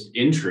 that's just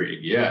intrigue.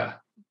 Yeah.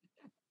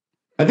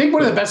 I think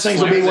one of the best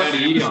things will be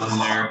on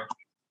there.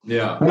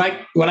 Yeah.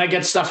 When I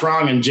get stuff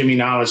wrong and Jimmy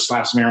Knowledge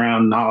slaps me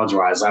around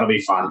knowledge-wise, that'll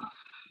be fun.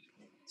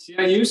 See,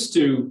 I used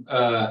to.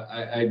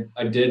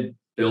 I did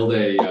build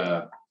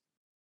there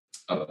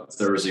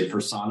was a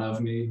persona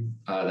of me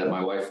that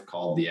my wife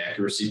called the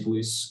accuracy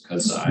police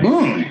because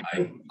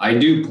I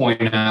do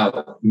point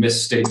out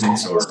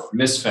misstatements or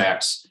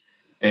misfacts.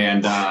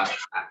 And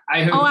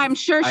I'm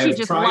sure she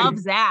just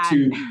loves that.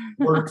 To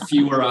work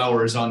fewer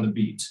hours on the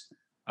beat.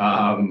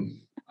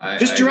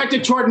 Just direct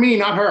it toward me,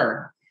 not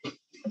her.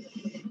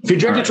 If you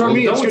direct it toward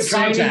me, it's good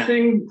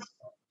content.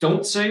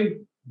 Don't say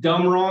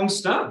dumb, wrong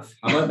stuff.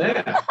 How about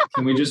that?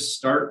 Can we just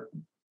start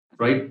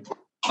right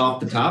off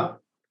the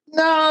top?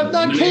 No,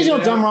 the occasional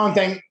dumb, wrong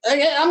thing.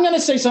 I'm going to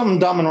say something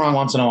dumb and wrong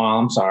once in a while.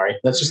 I'm sorry.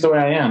 That's just the way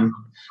I am.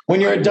 When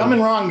you're a dumb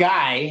and wrong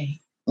guy,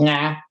 you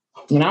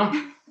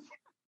know?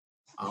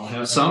 I'll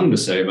have something to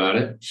say about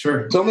it.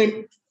 Sure. It's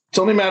only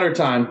a matter of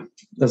time,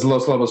 as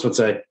Los Lobos would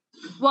say.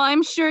 Well,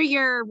 I'm sure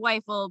your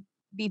wife will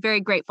be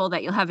very grateful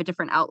that you'll have a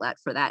different outlet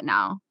for that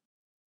now.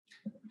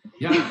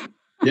 Yeah.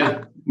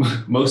 Yeah,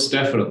 most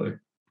definitely.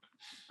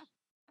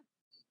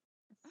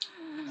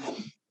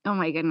 Oh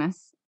my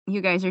goodness.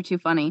 You guys are too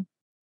funny.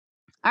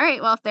 All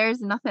right. Well, if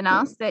there's nothing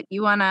else that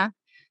you want to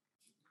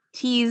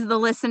tease the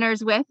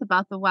listeners with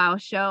about the WoW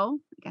show,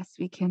 I guess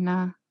we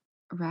can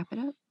wrap it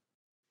up.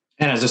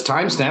 And as this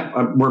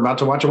timestamp, we're about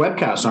to watch a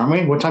webcast, aren't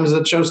we? What time does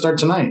that show start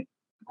tonight?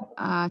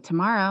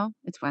 Tomorrow.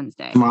 It's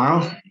Wednesday.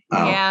 Tomorrow?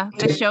 Oh. Yeah,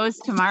 the show's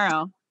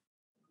tomorrow.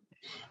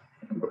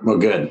 Well,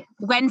 good.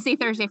 Wednesday,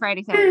 Thursday,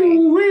 Friday, Saturday.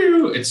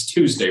 It's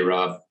Tuesday,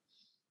 Rob.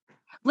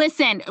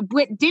 Listen,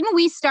 didn't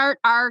we start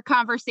our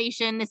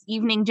conversation this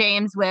evening,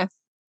 James, with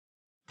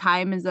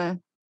time is a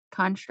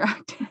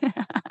construct?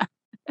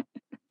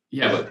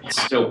 Yeah, but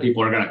still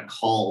people are going to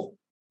call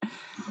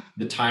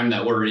the time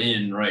that we're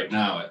in right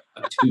now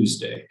a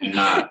Tuesday and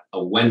not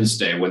a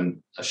Wednesday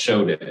when a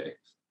show day.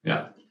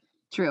 Yeah.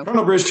 True.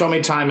 Colonel Bruce told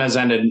me time has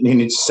ended.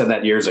 He said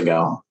that years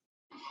ago.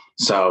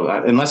 So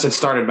unless it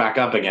started back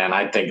up again,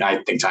 I think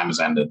time has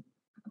ended.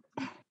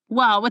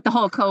 Well, with the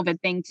whole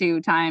COVID thing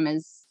too, time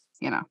is,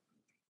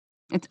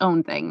 its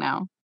own thing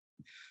now.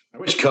 I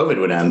wish COVID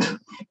would end.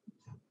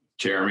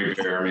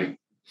 Jeremy.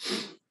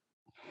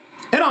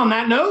 And on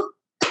that note.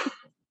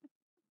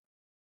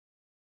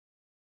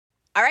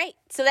 All right.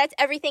 So that's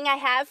everything I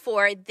have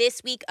for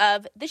this week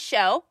of the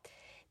show.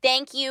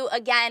 Thank you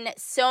again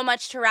so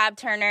much to Rob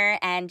Turner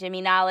and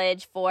Jimmy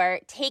Knowledge for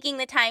taking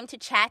the time to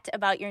chat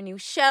about your new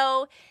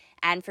show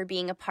and for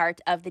being a part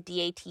of the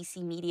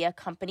DATC Media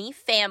Company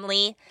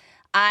family.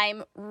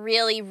 I'm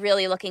really,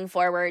 really looking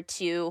forward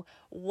to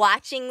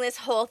watching this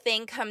whole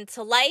thing come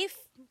to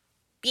life,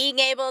 being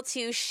able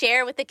to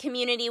share with the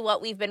community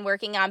what we've been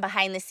working on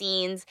behind the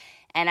scenes,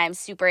 and I'm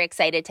super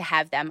excited to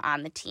have them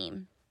on the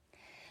team.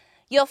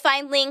 You'll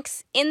find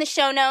links in the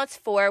show notes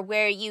for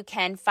where you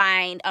can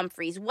find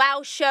Umphrey's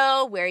WoW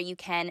show, where you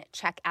can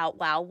check out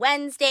WoW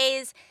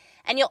Wednesdays,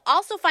 and you'll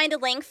also find a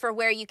link for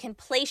where you can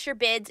place your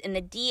bids in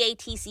the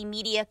DATC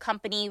Media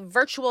Company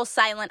virtual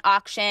silent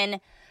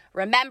auction.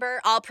 Remember,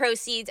 all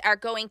proceeds are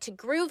going to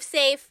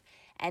GrooveSafe,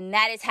 and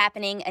that is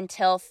happening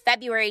until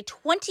February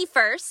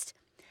 21st.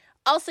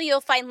 Also,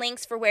 you'll find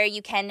links for where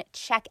you can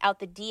check out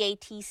the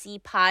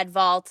DATC Pod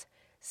Vault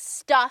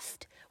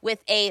stuffed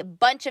with a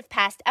bunch of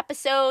past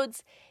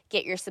episodes.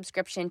 Get your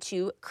subscription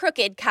to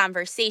Crooked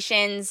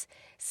Conversations.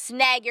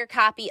 Snag your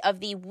copy of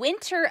the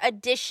Winter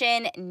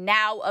Edition,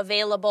 now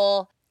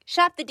available.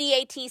 Shop the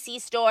DATC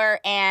store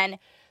and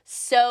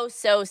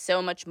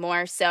so much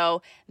more.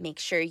 So make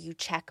sure you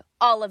check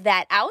all of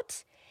that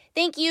out.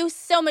 Thank you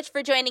so much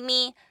for joining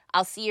me.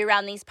 I'll see you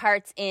around these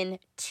parts in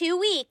 2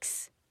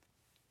 weeks.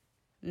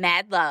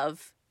 Mad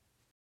love.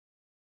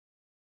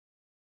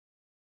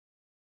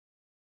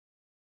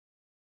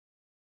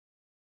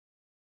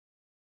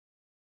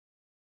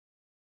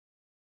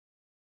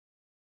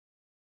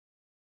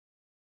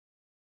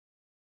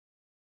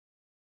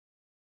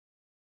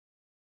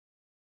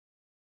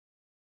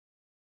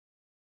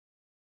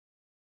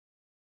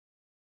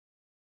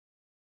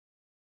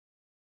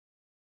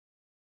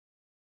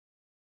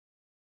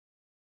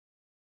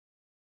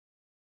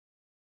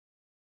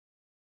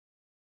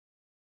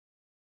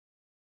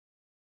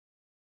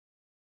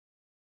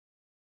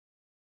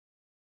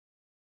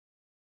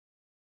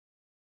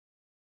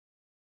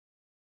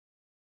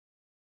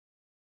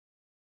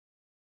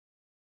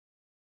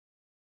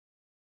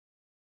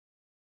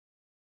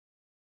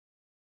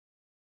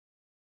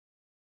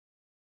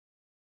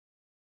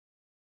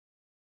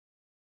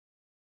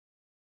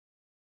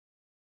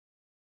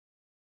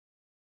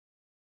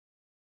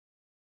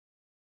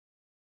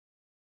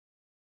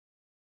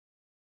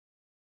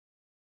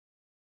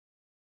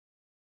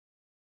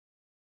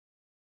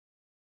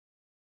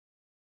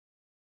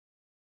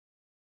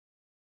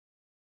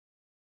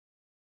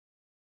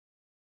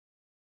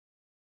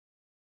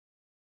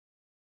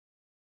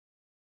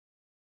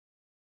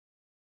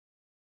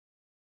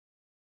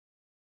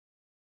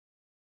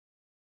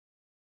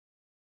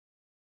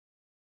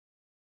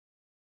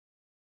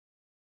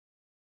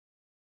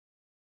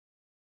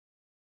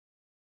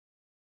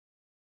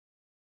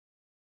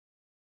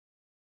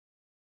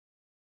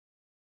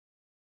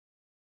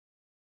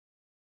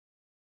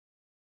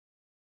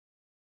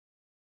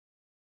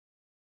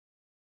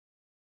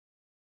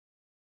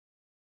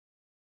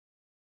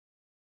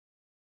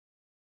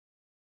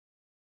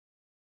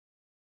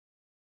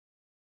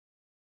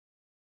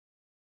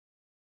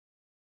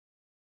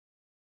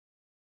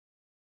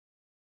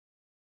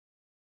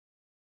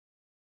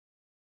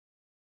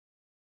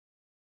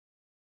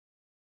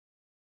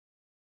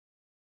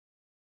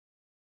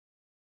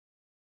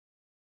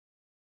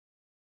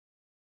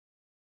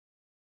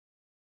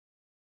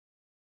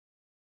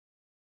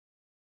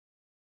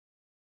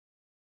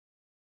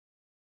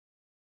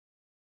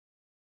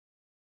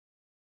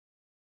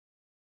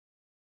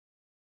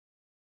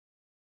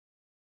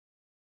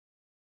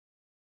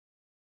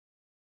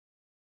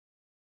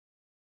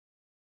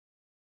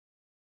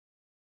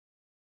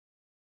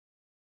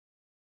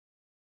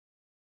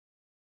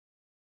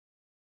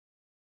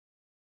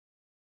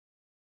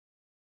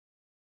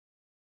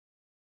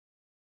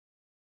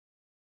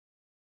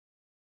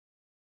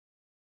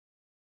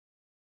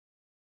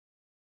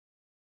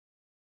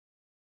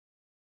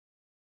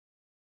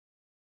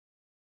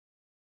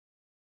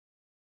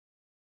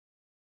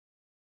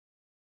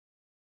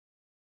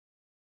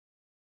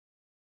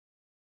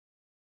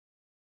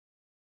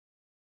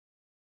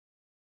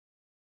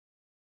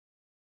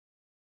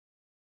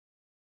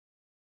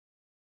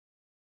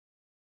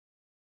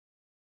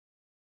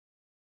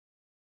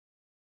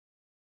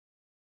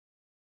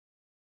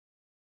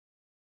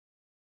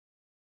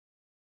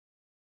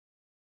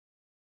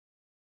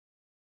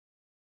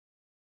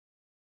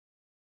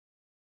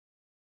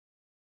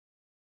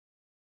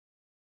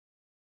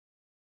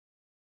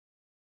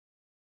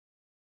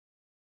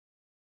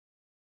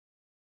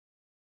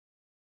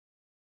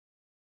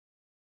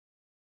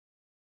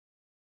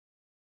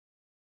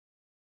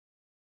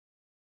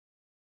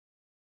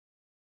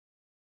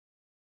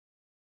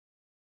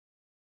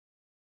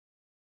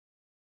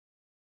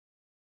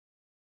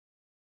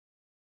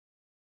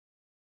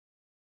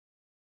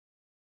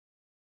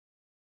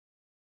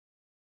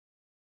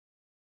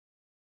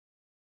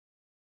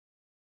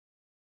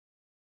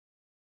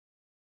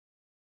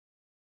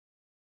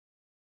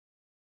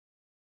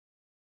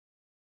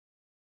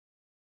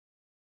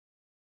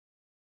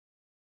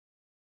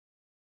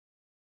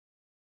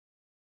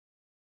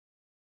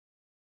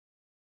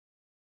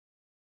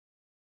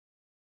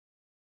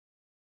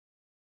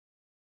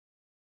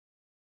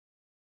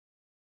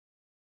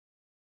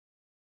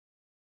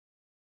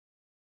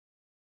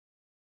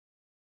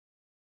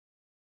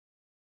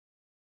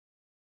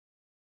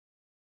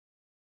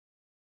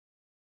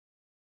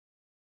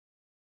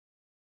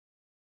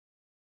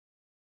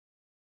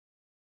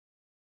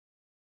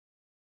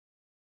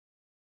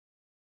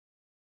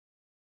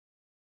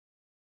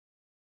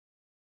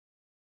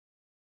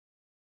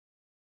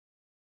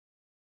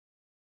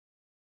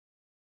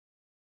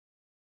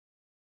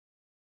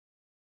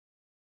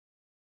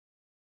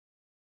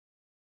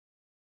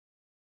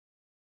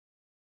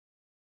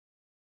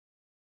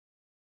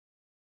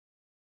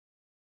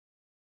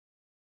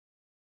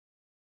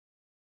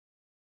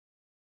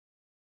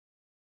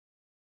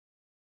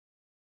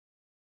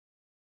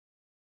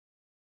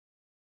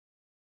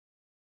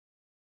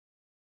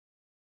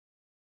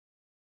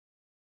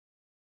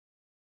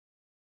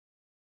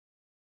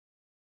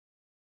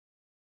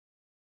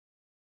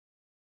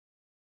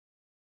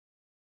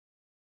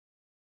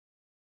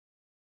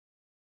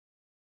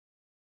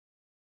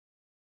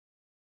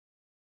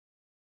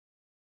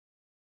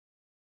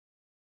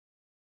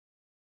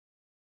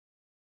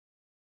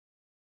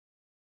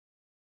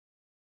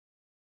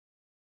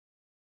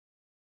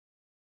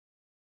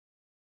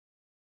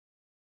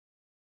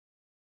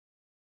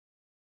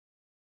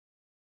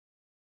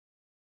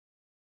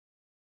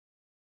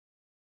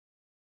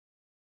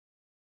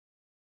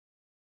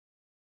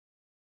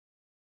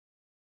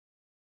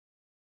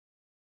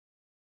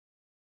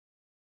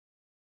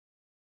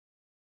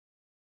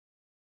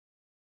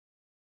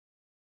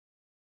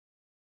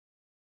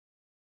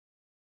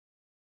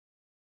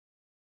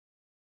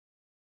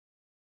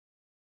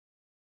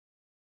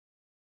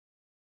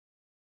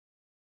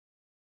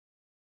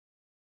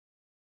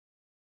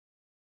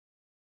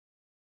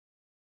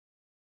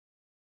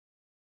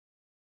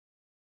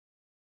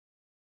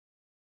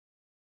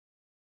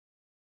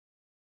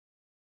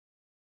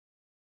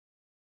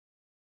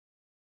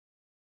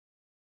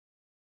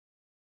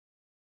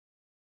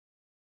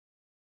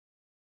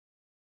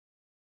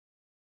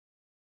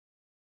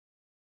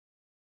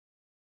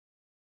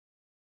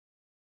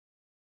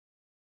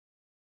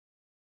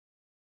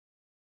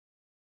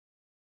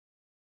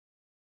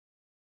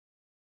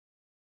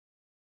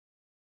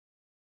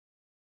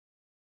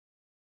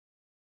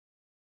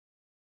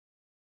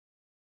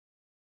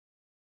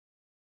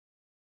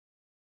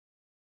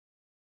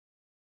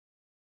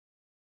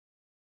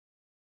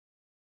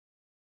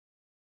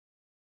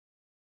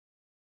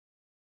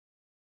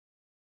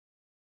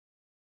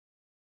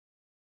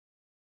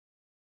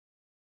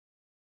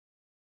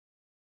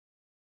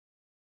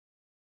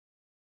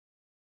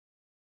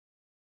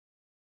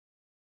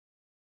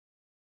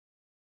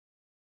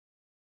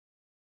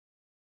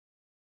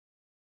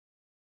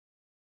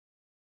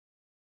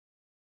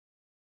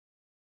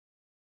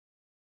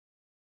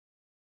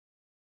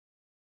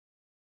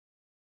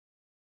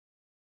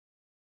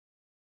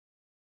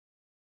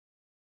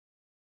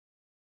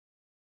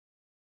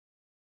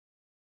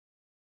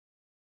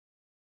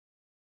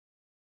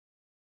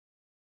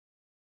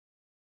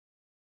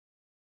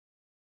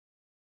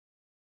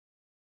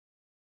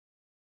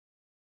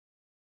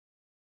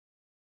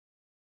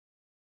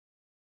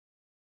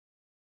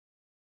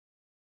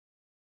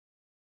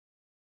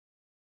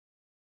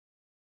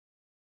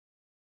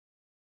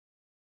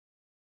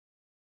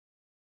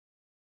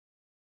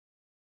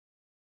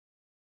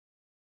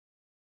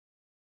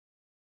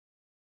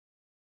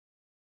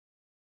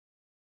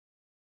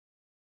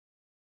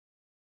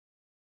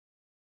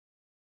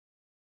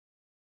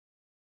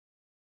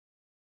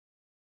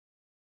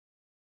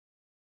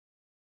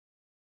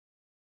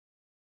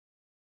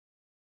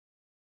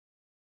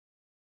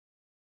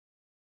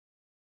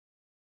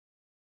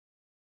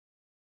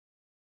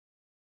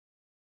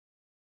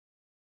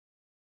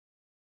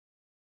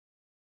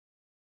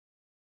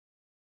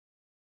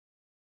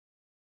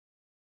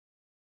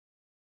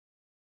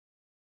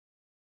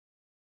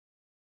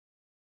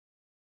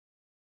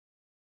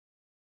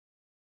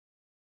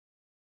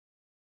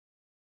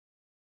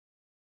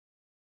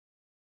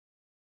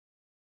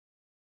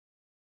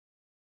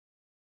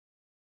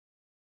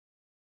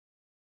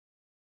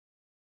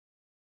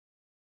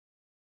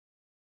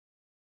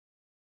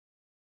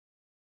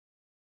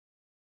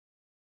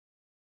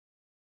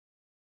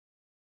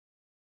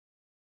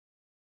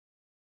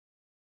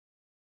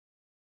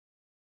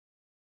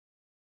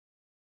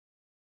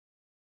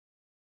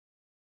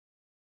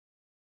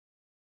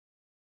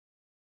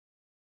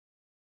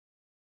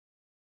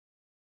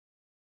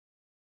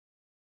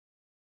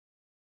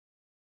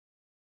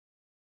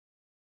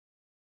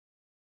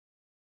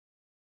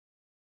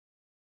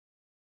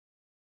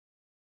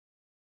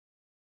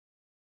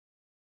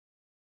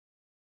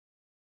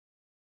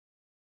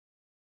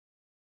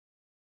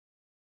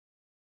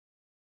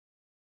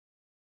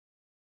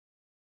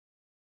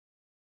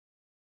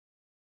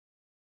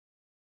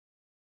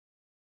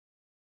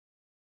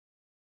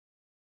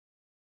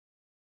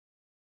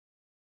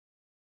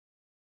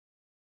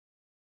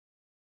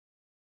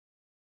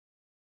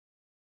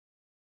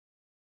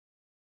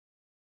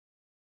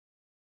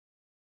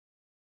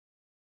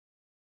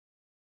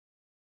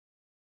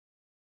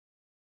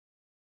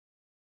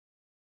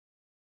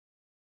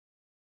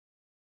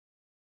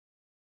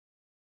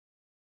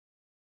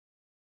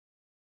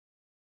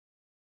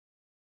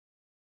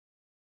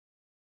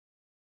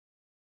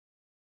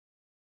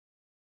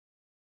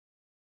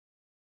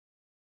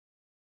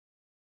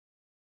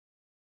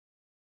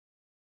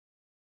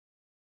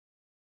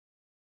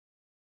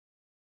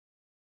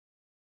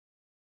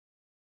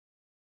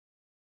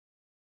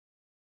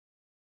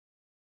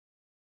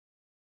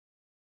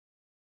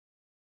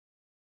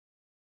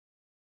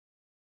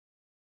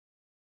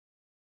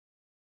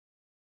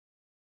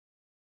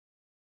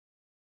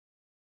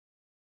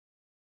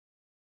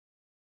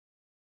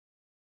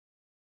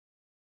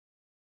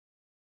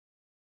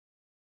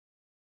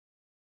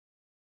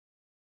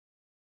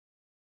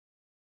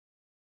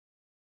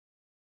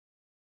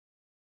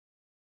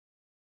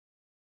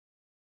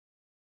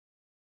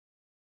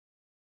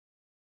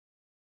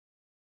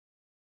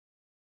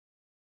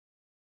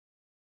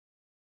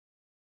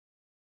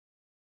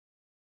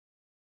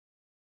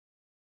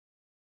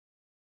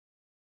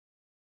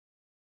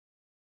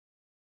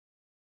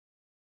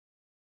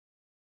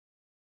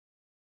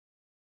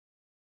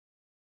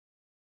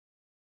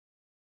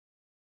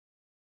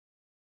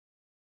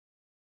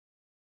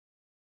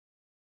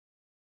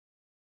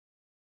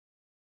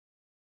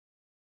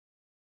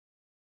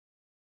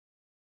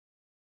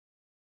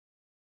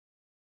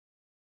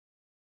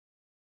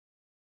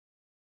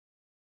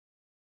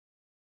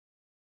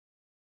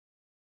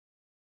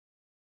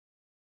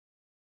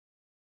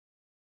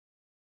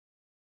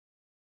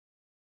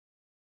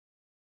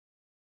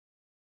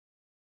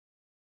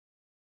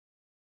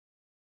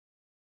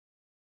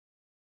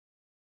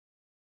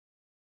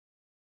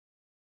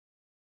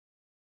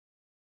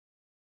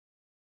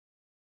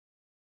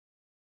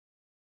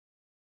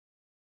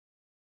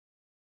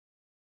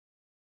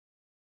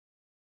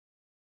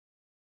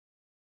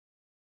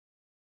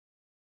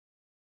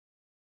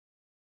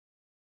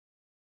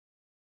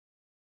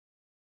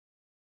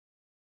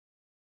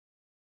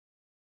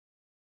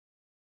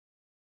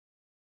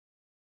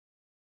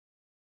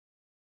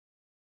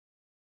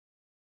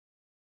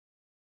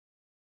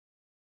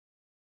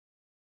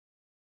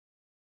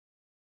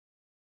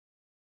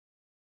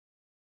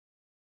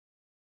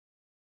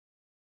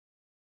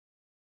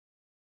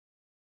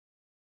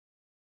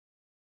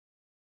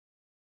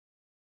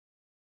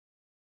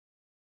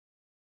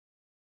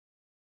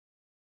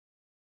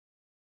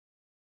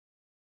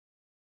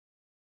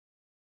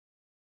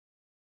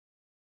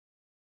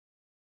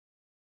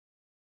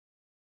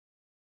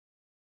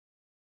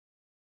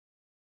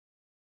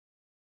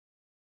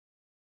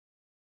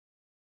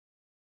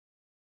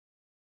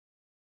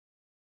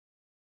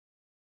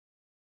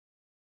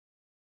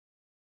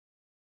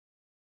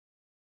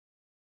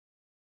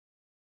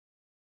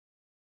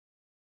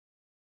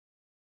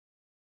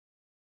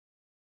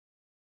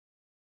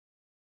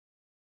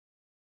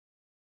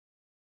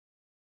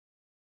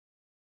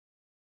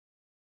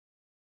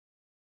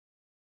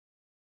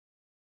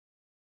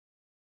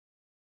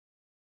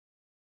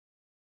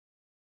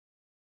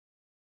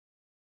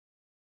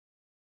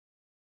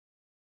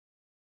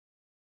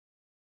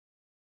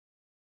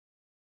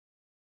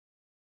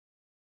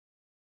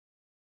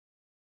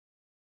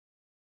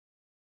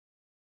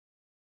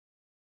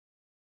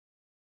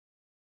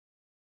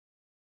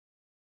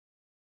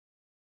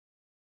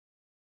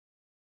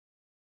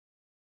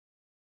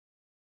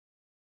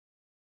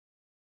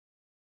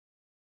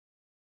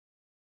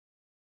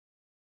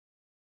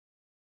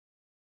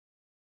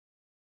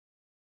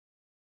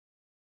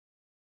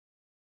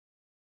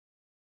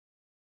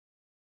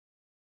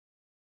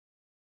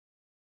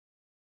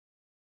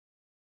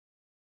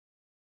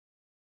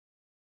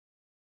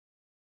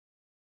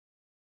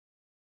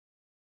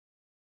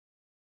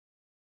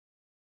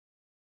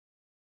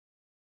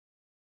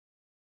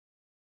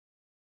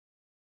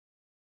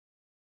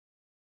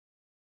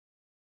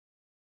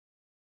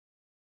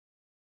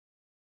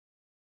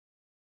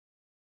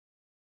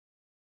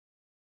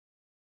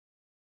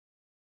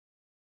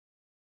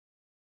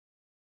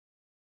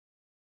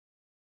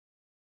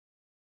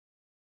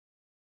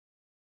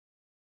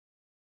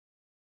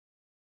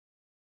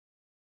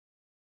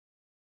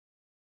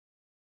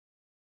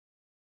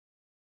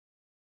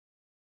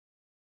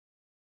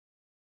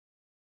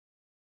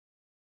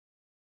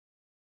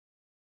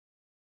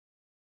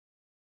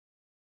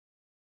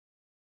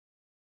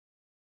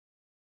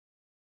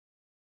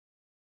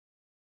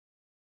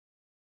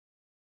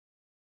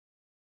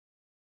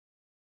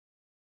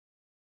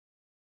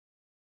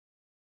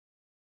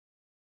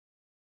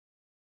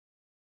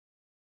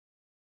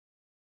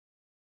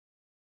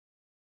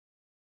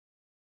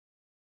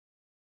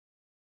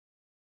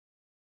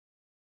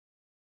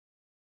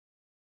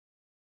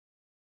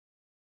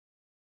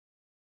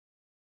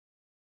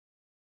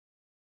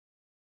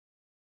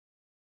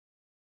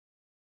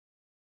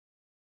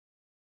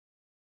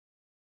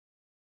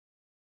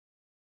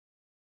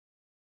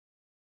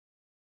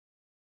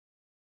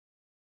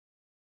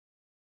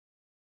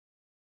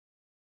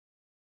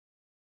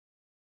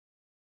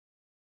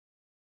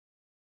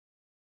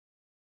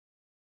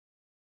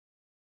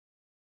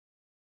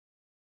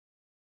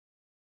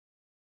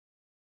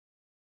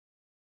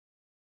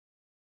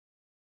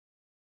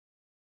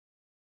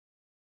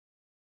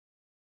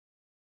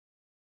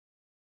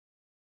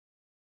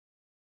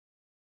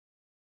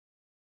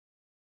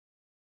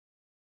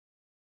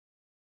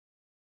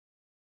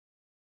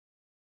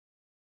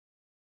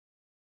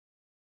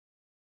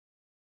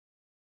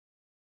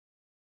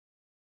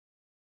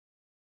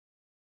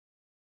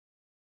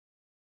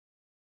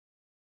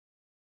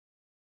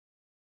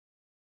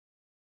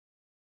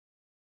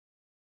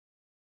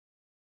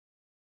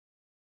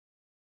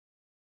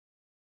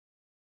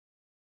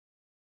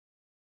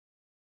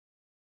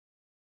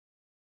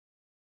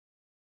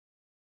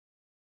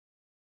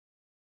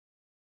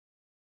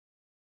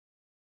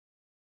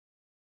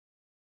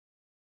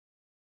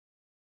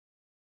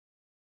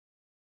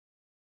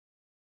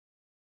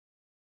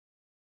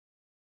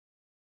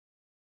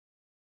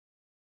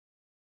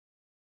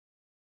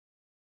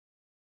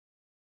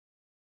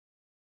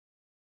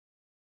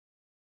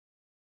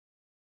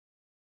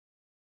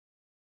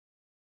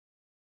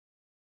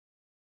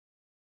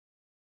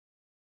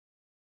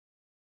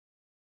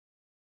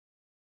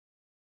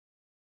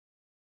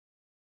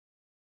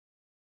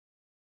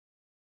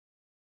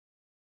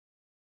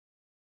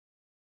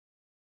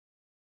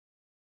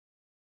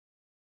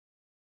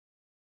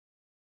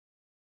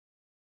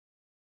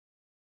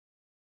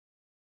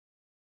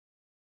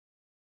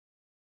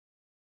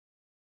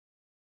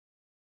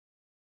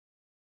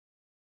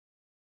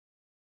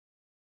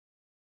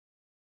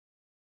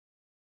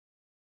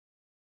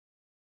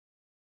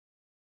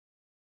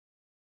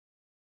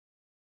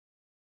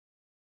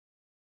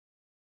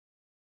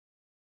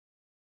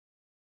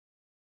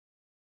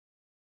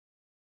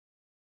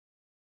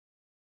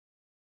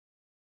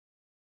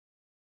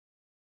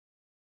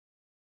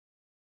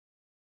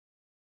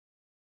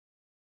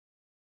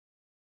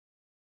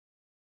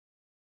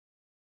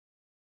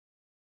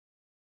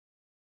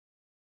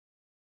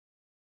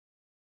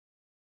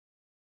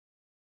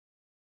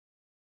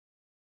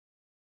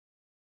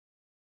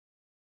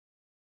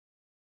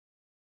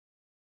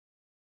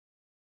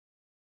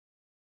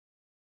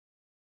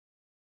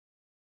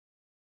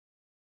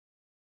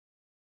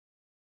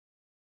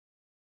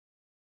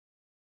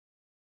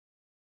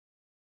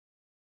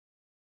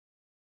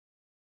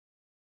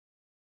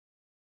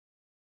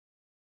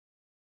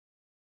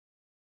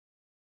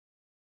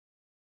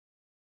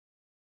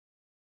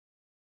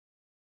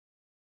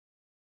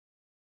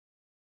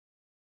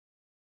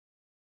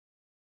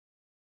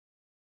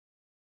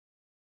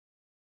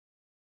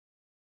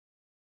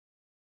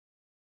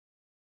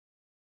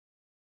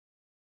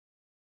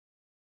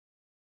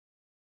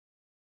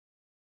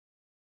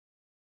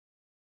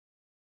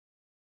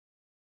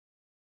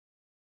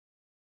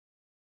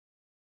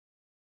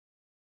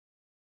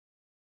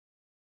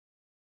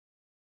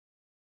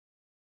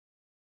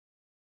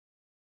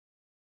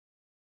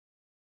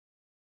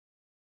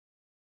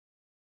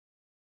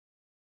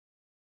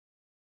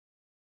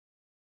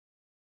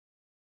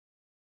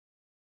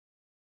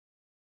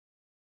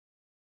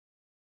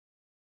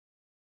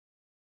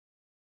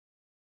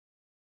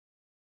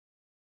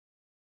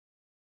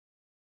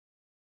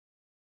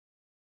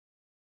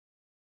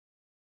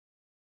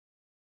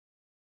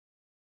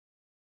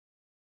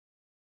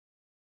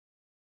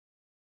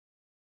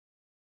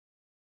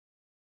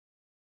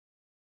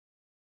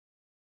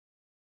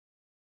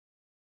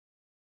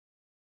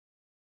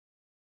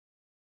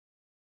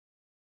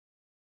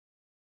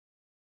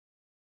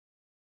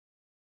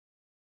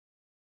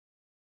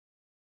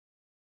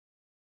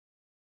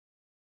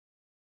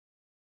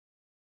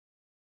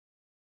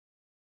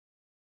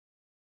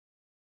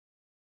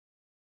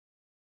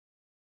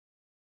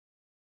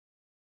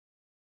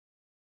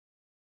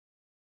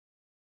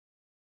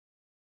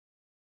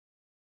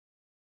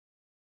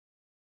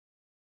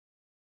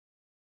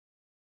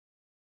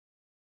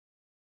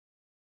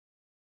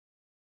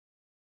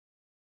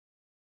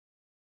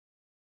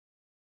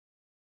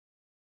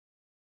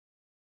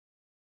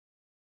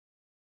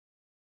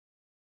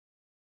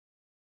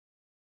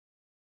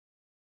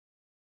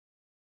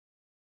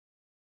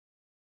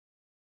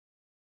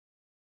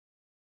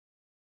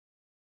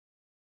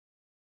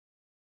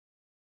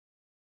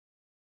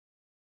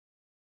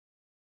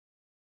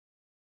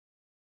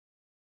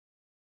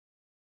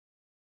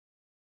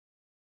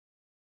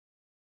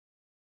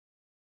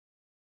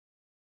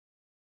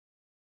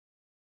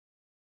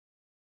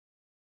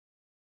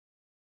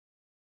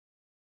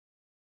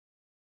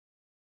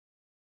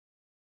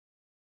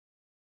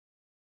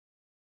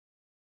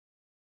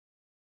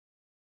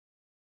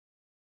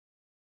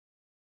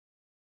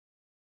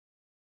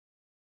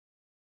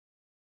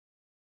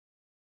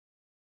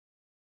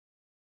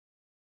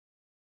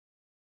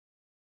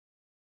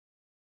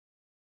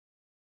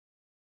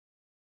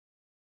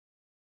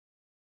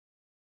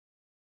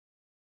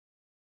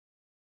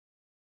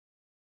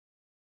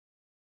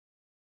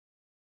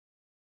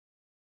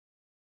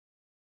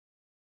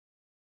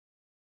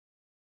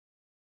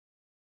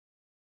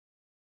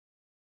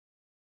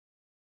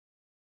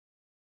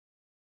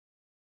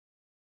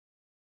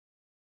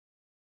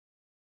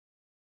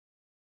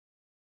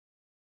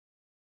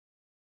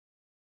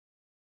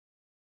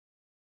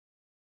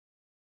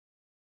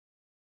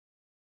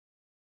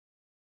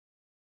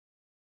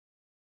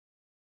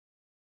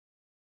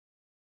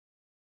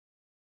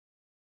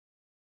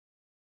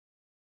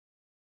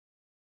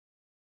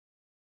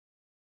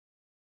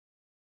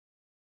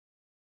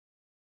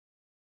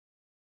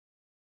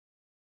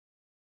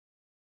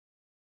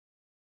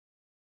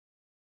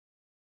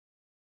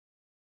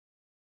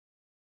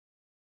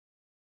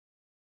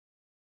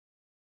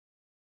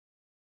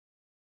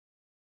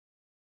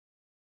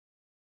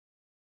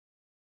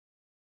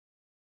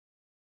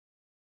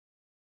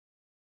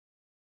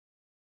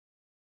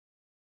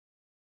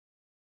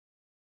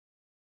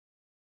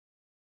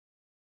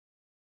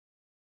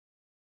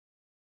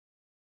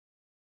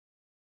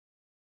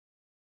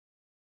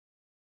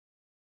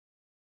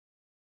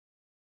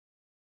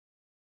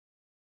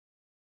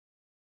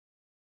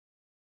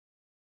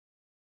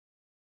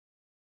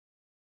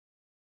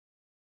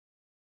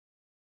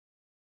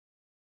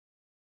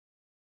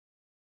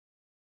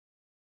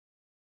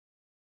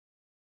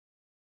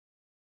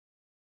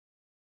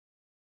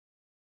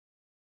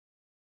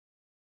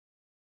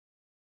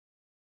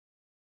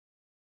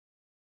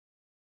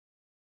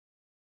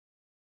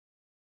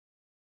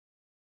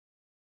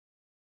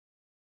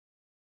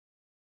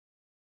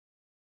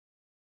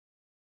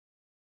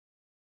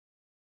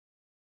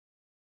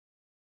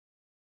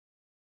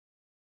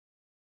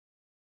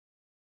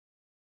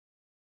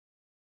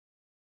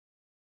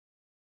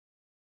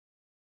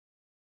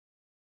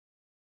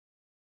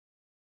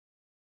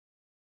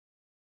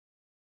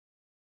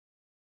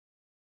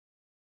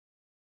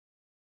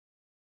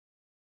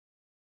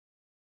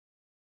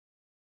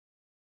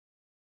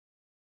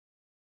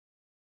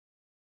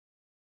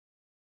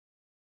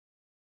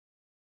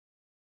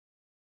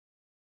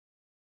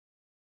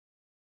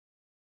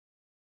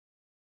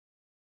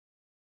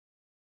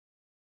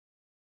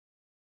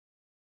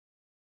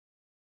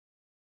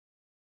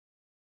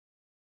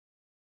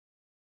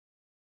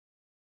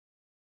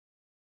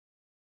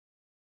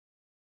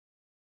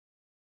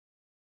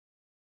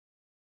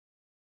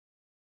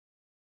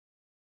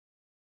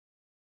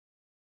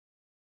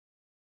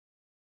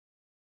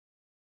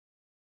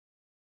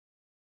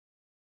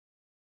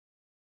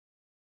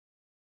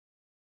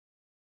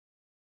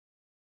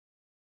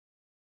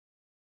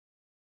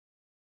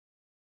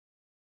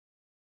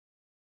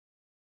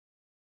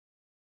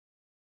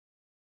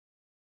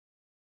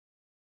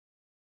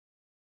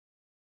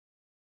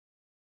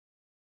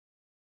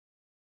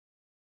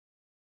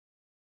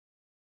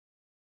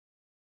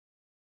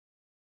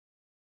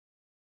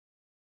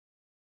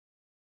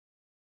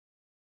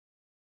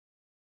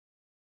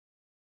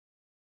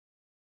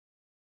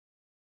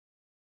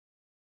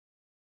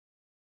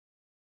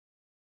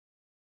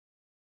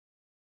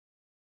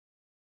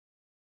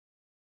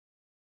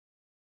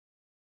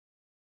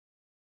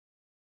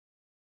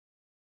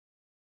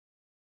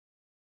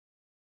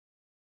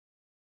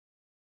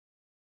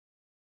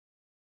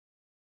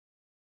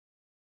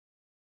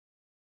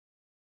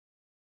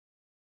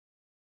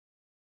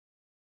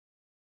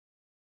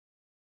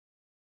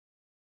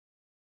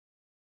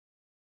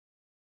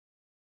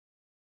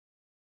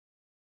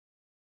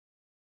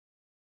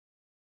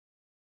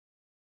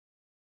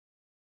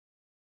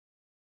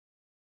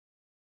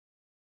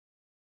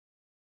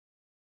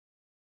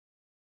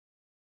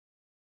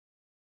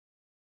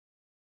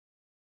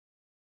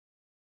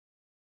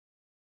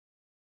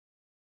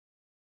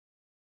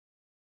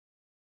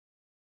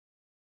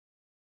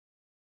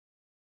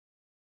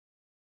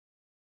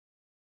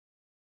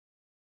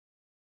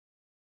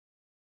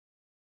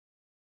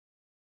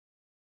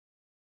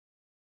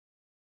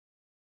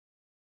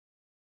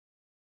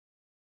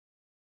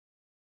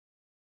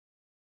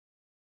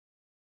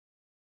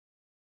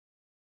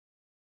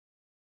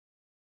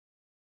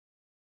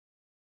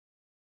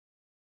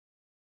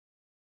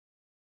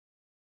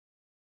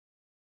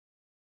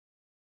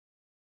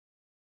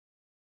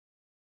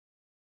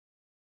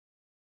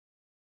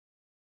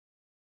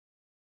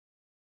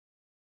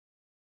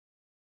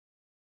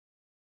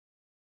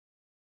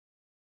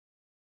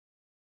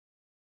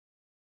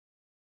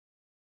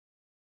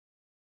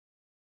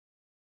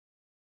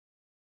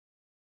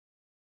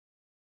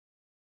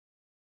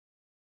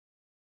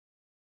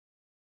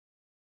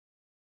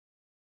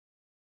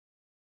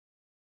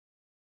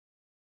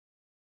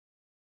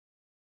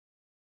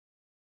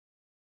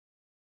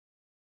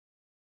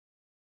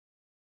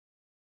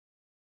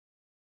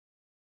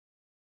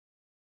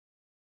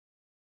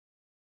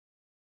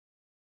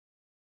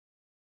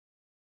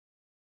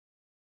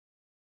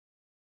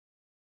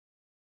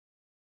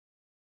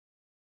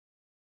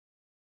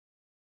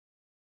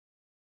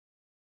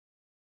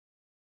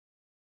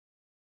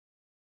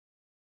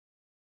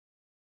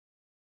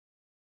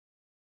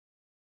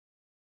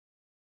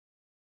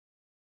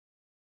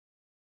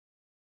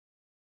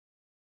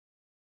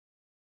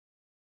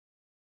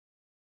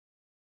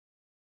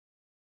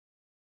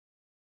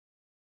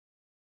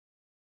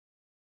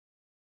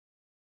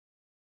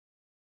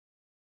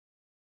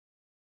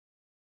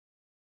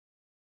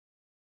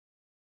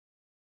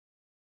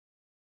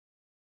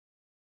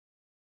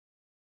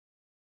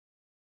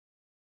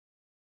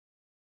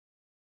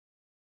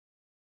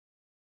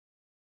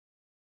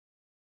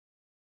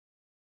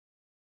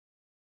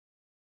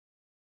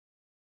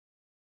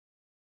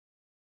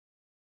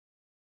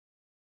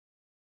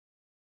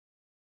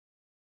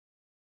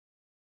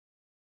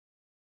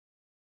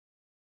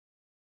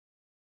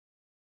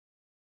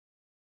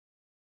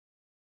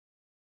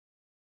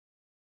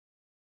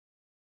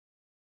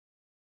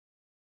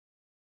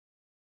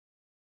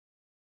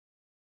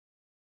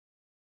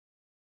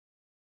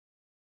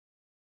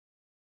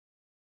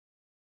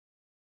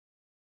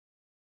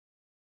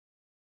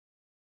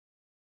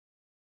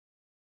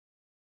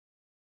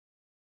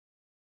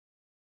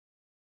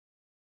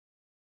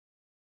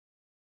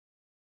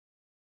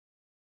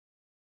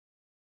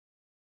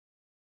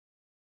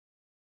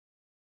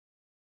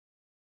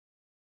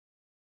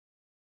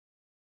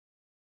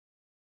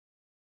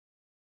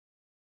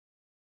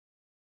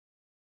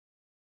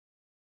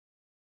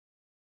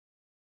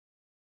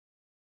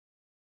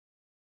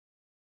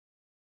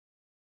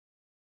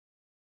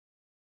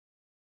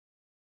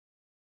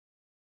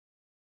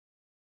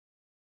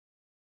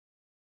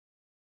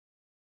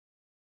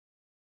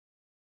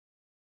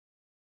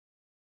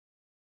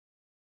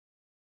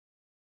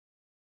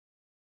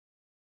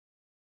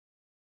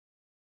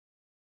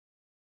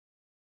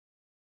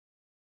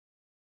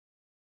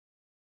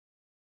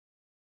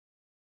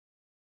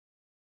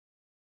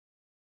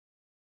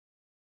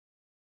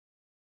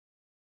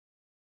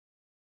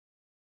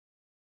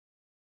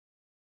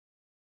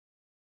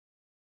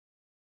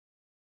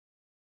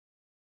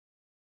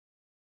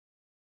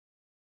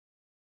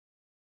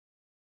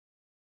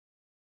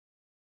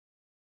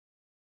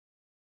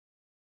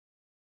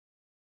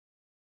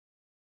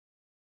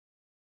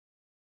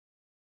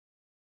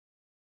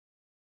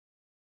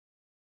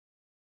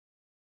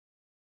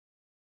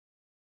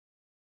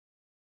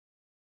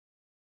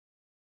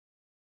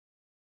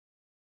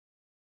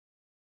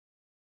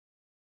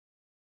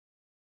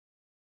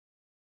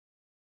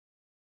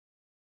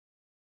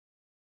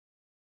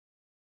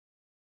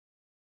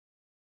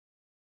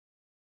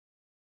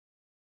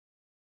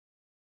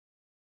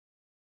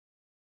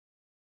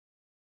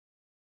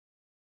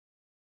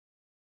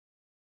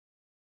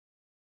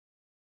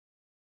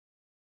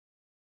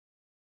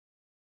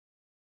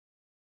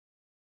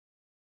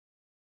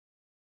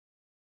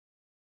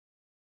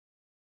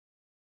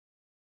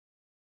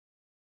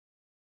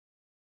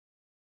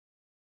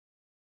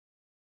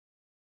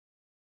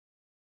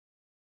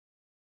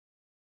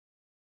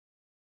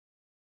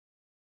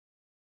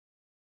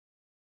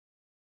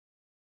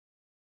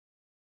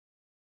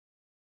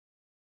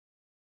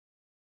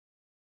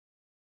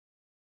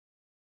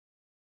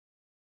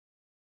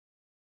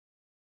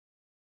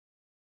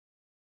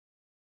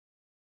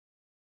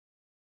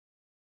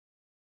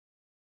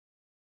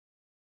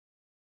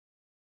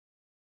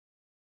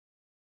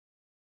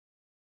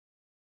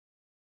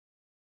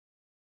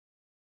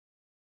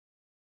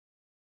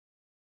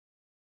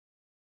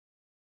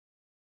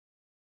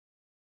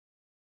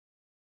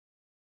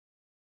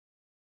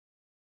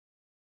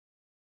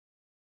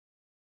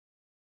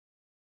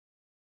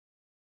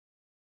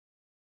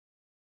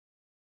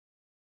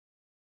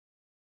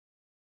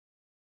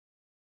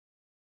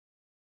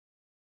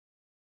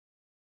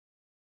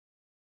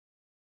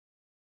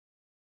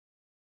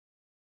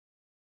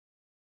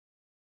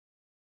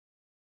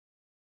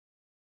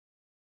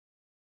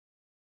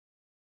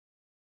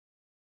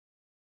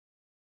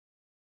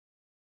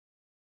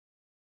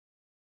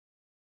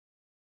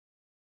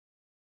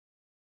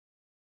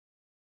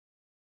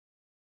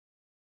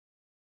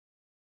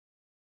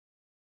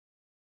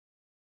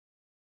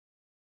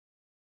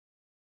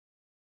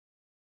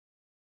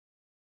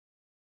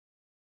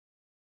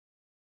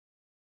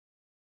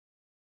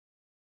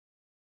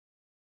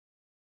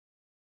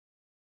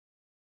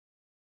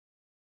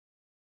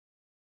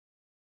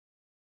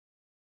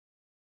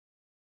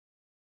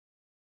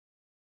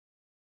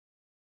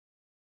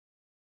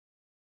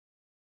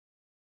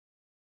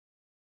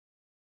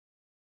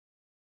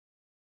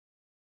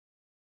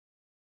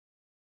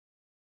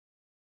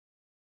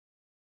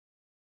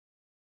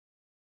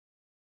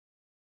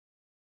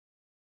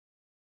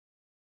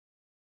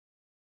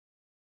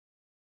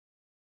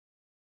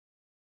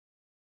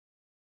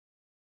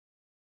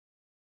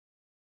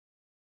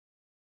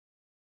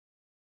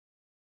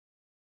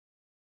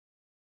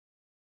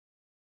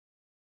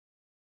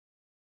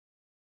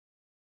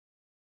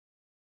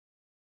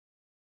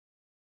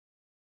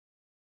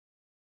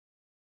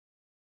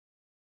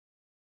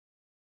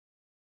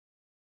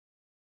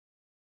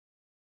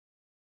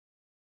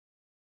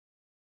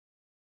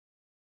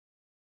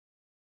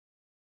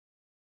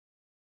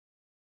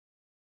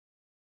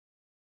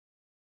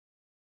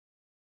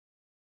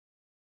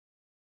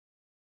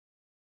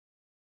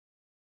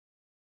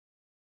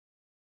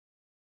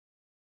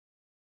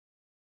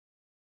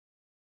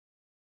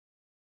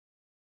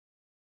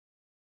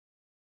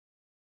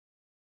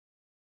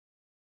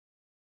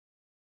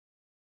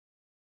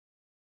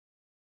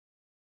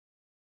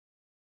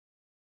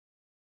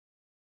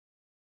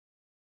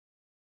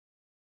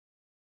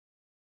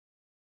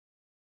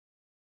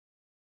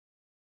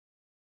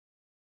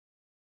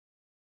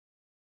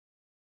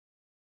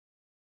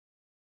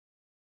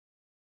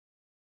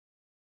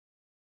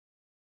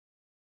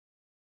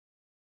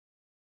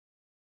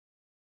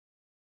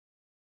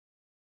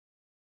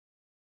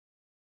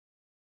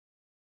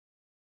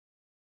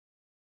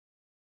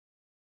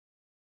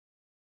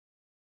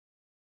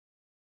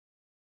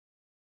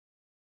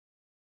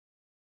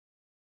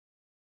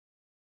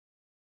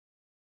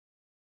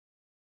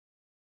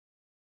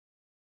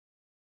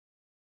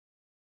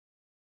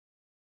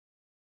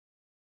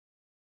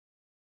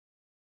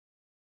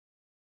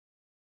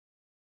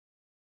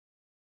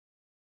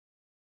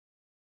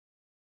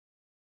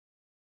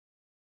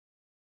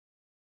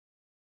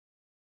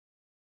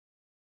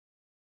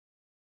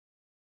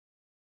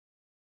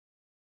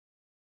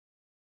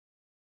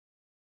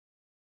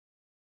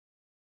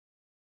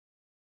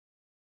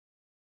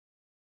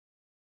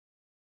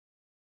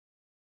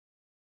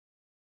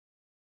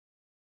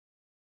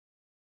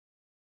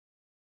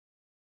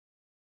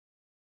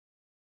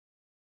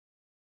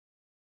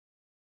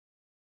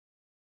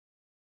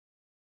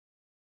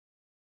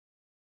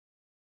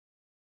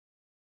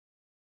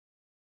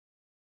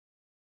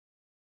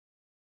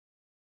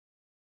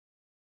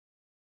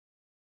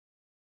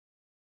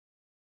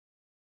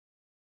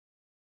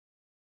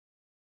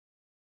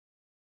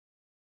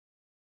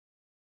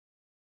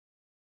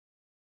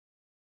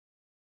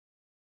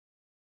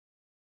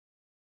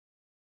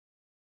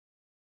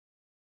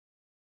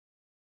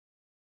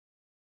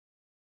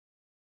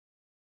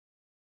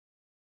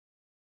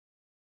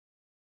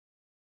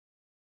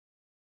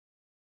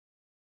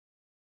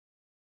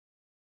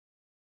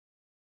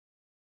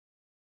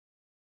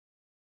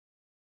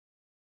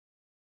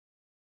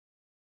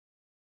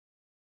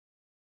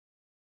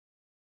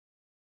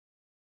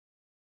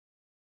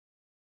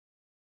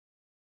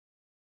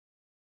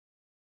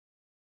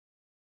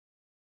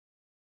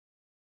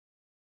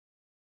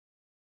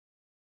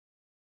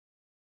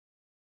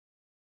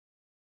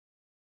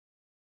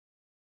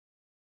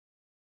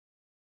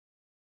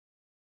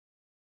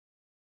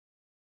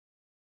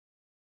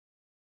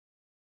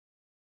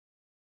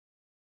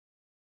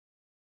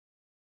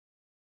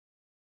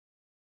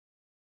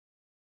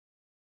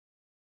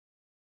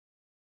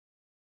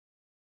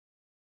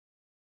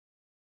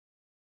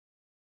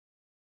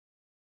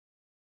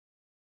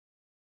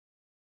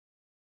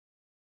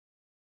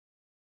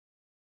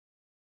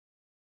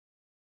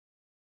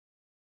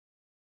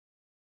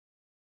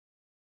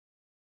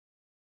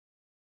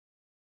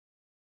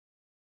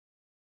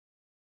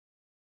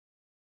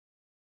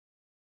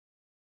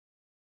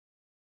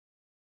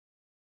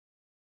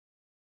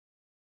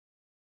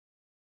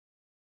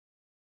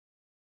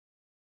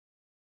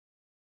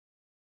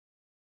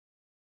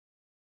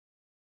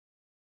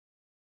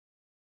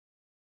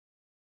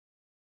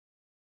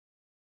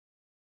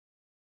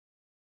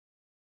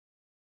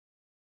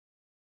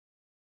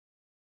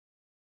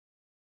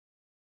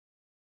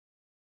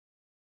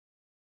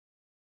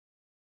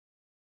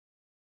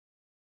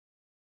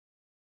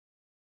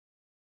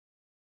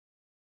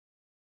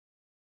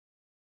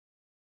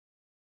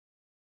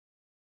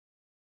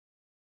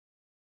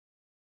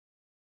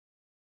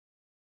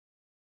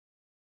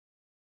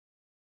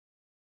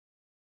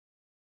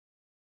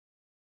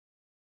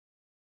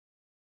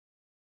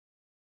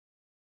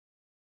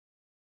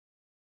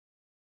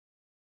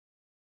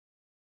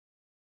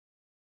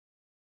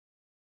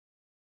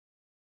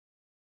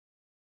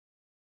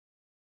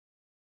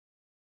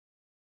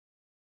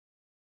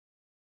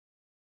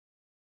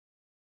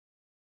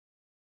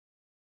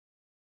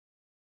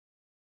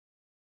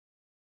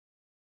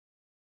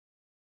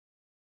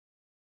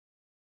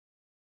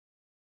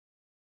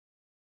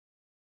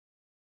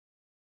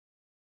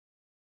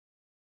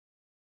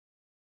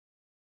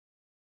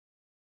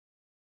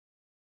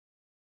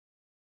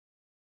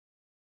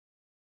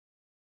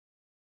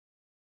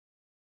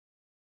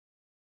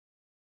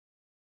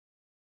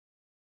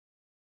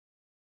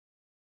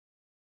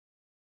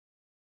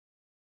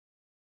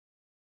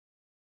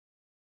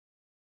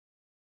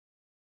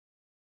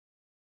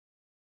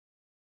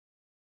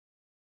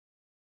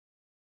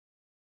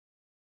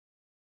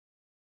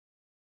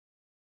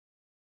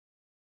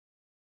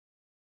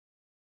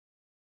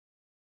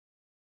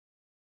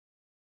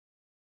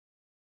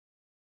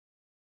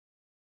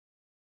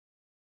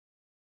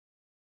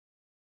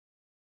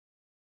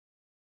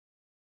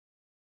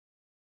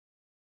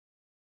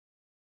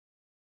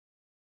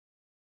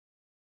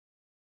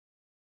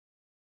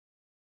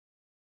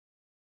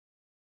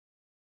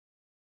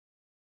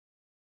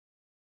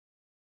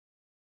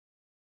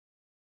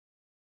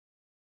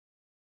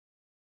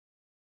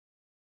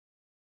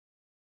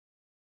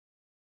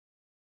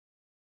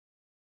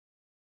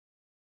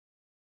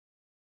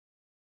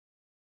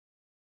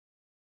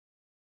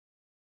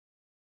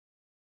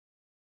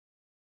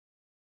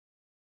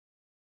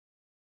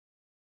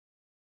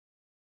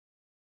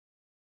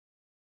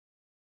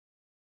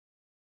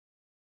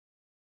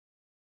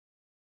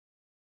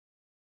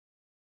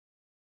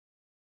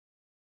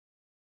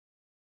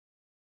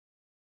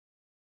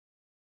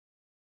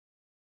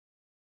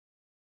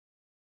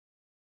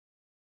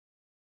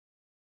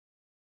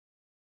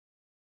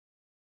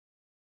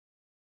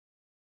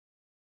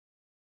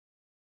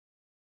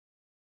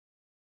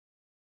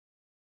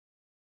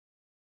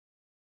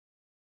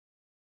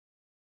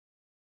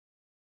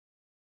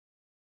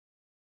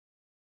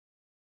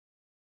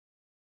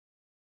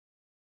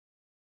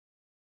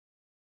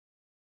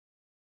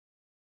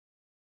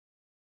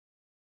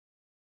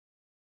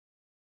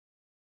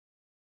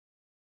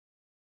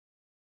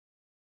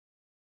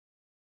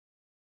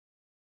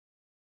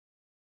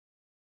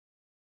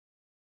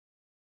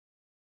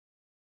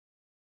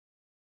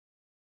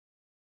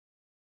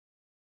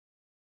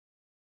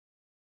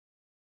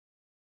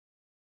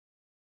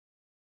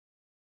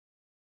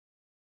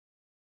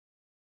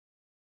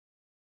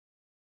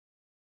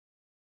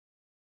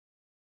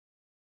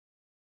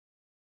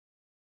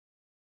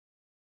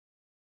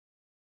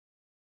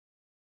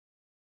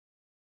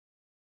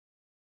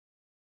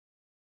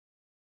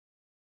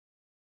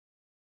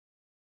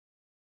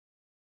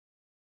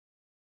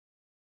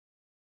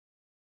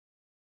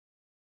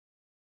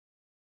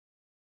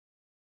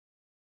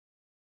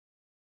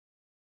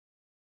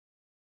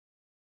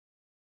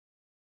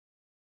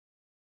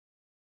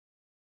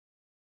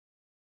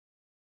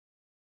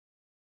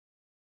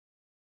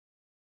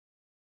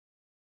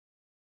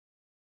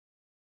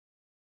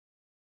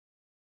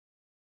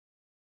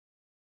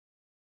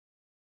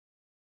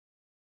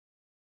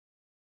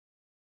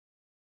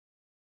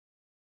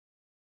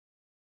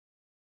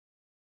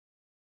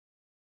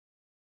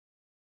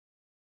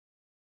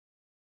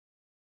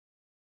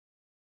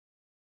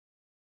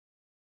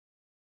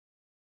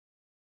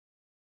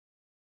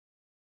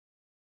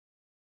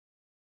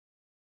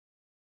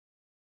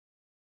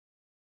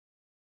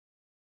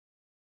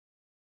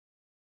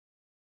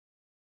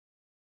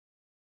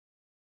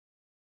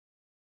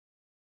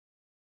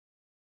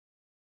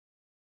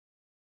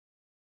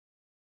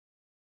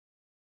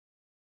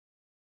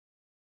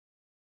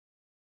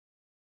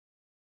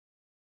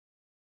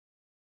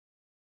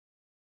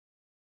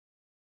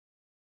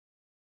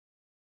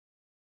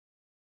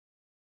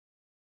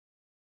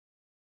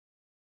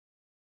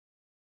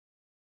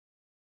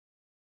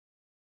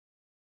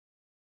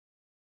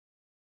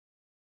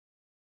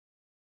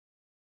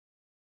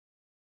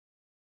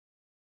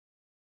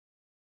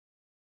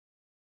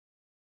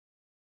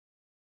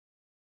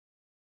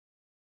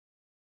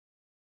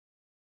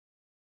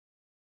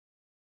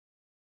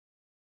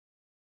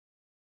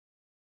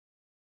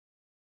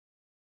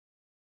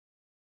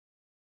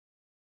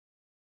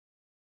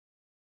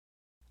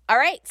 All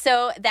right,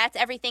 so that's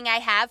everything I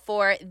have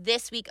for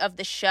this week of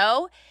the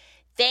show.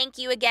 Thank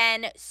you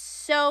again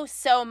so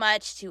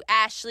much to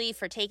Ashley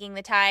for taking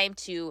the time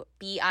to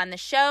be on the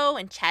show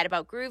and chat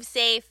about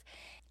GrooveSafe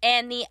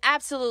and the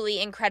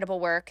absolutely incredible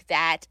work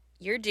that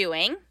you're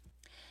doing.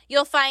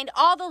 You'll find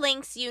all the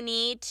links you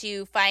need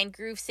to find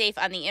GrooveSafe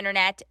on the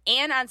internet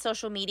and on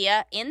social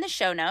media in the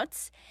show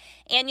notes.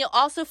 And you'll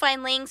also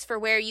find links for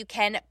where you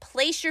can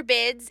place your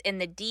bids in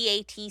the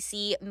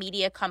DATC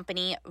Media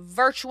Company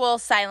virtual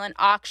silent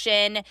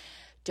auction.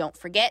 Don't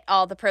forget,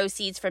 all the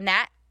proceeds from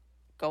that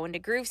go into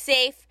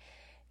GrooveSafe.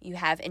 You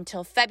have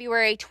until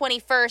February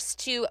 21st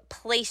to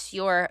place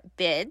your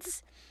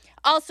bids.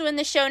 Also in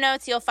the show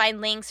notes, you'll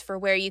find links for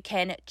where you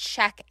can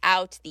check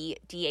out the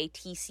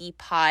DATC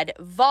Pod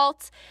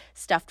Vault,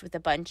 stuffed with a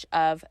bunch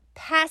of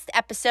past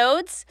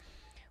episodes,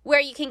 where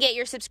you can get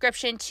your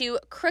subscription to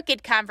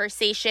Crooked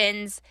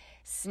Conversations,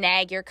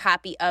 snag your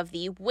copy of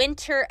the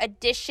Winter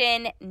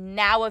Edition,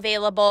 now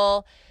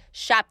available,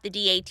 shop the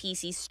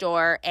DATC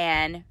store,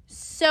 and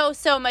so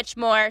much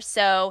more.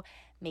 So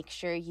make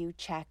sure you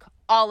check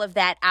all of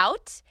that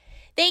out.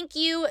 Thank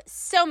you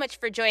so much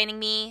for joining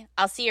me.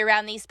 I'll see you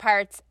around these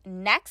parts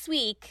next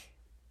week.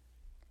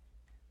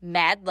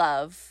 Mad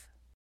love.